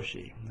Genpo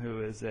Roshi,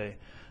 who is a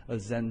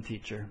Zen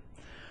teacher.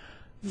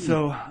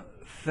 So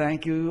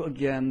thank you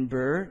again,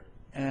 Bert,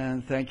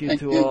 and thank you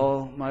to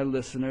all my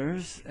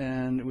listeners,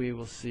 and we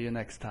will see you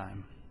next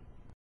time.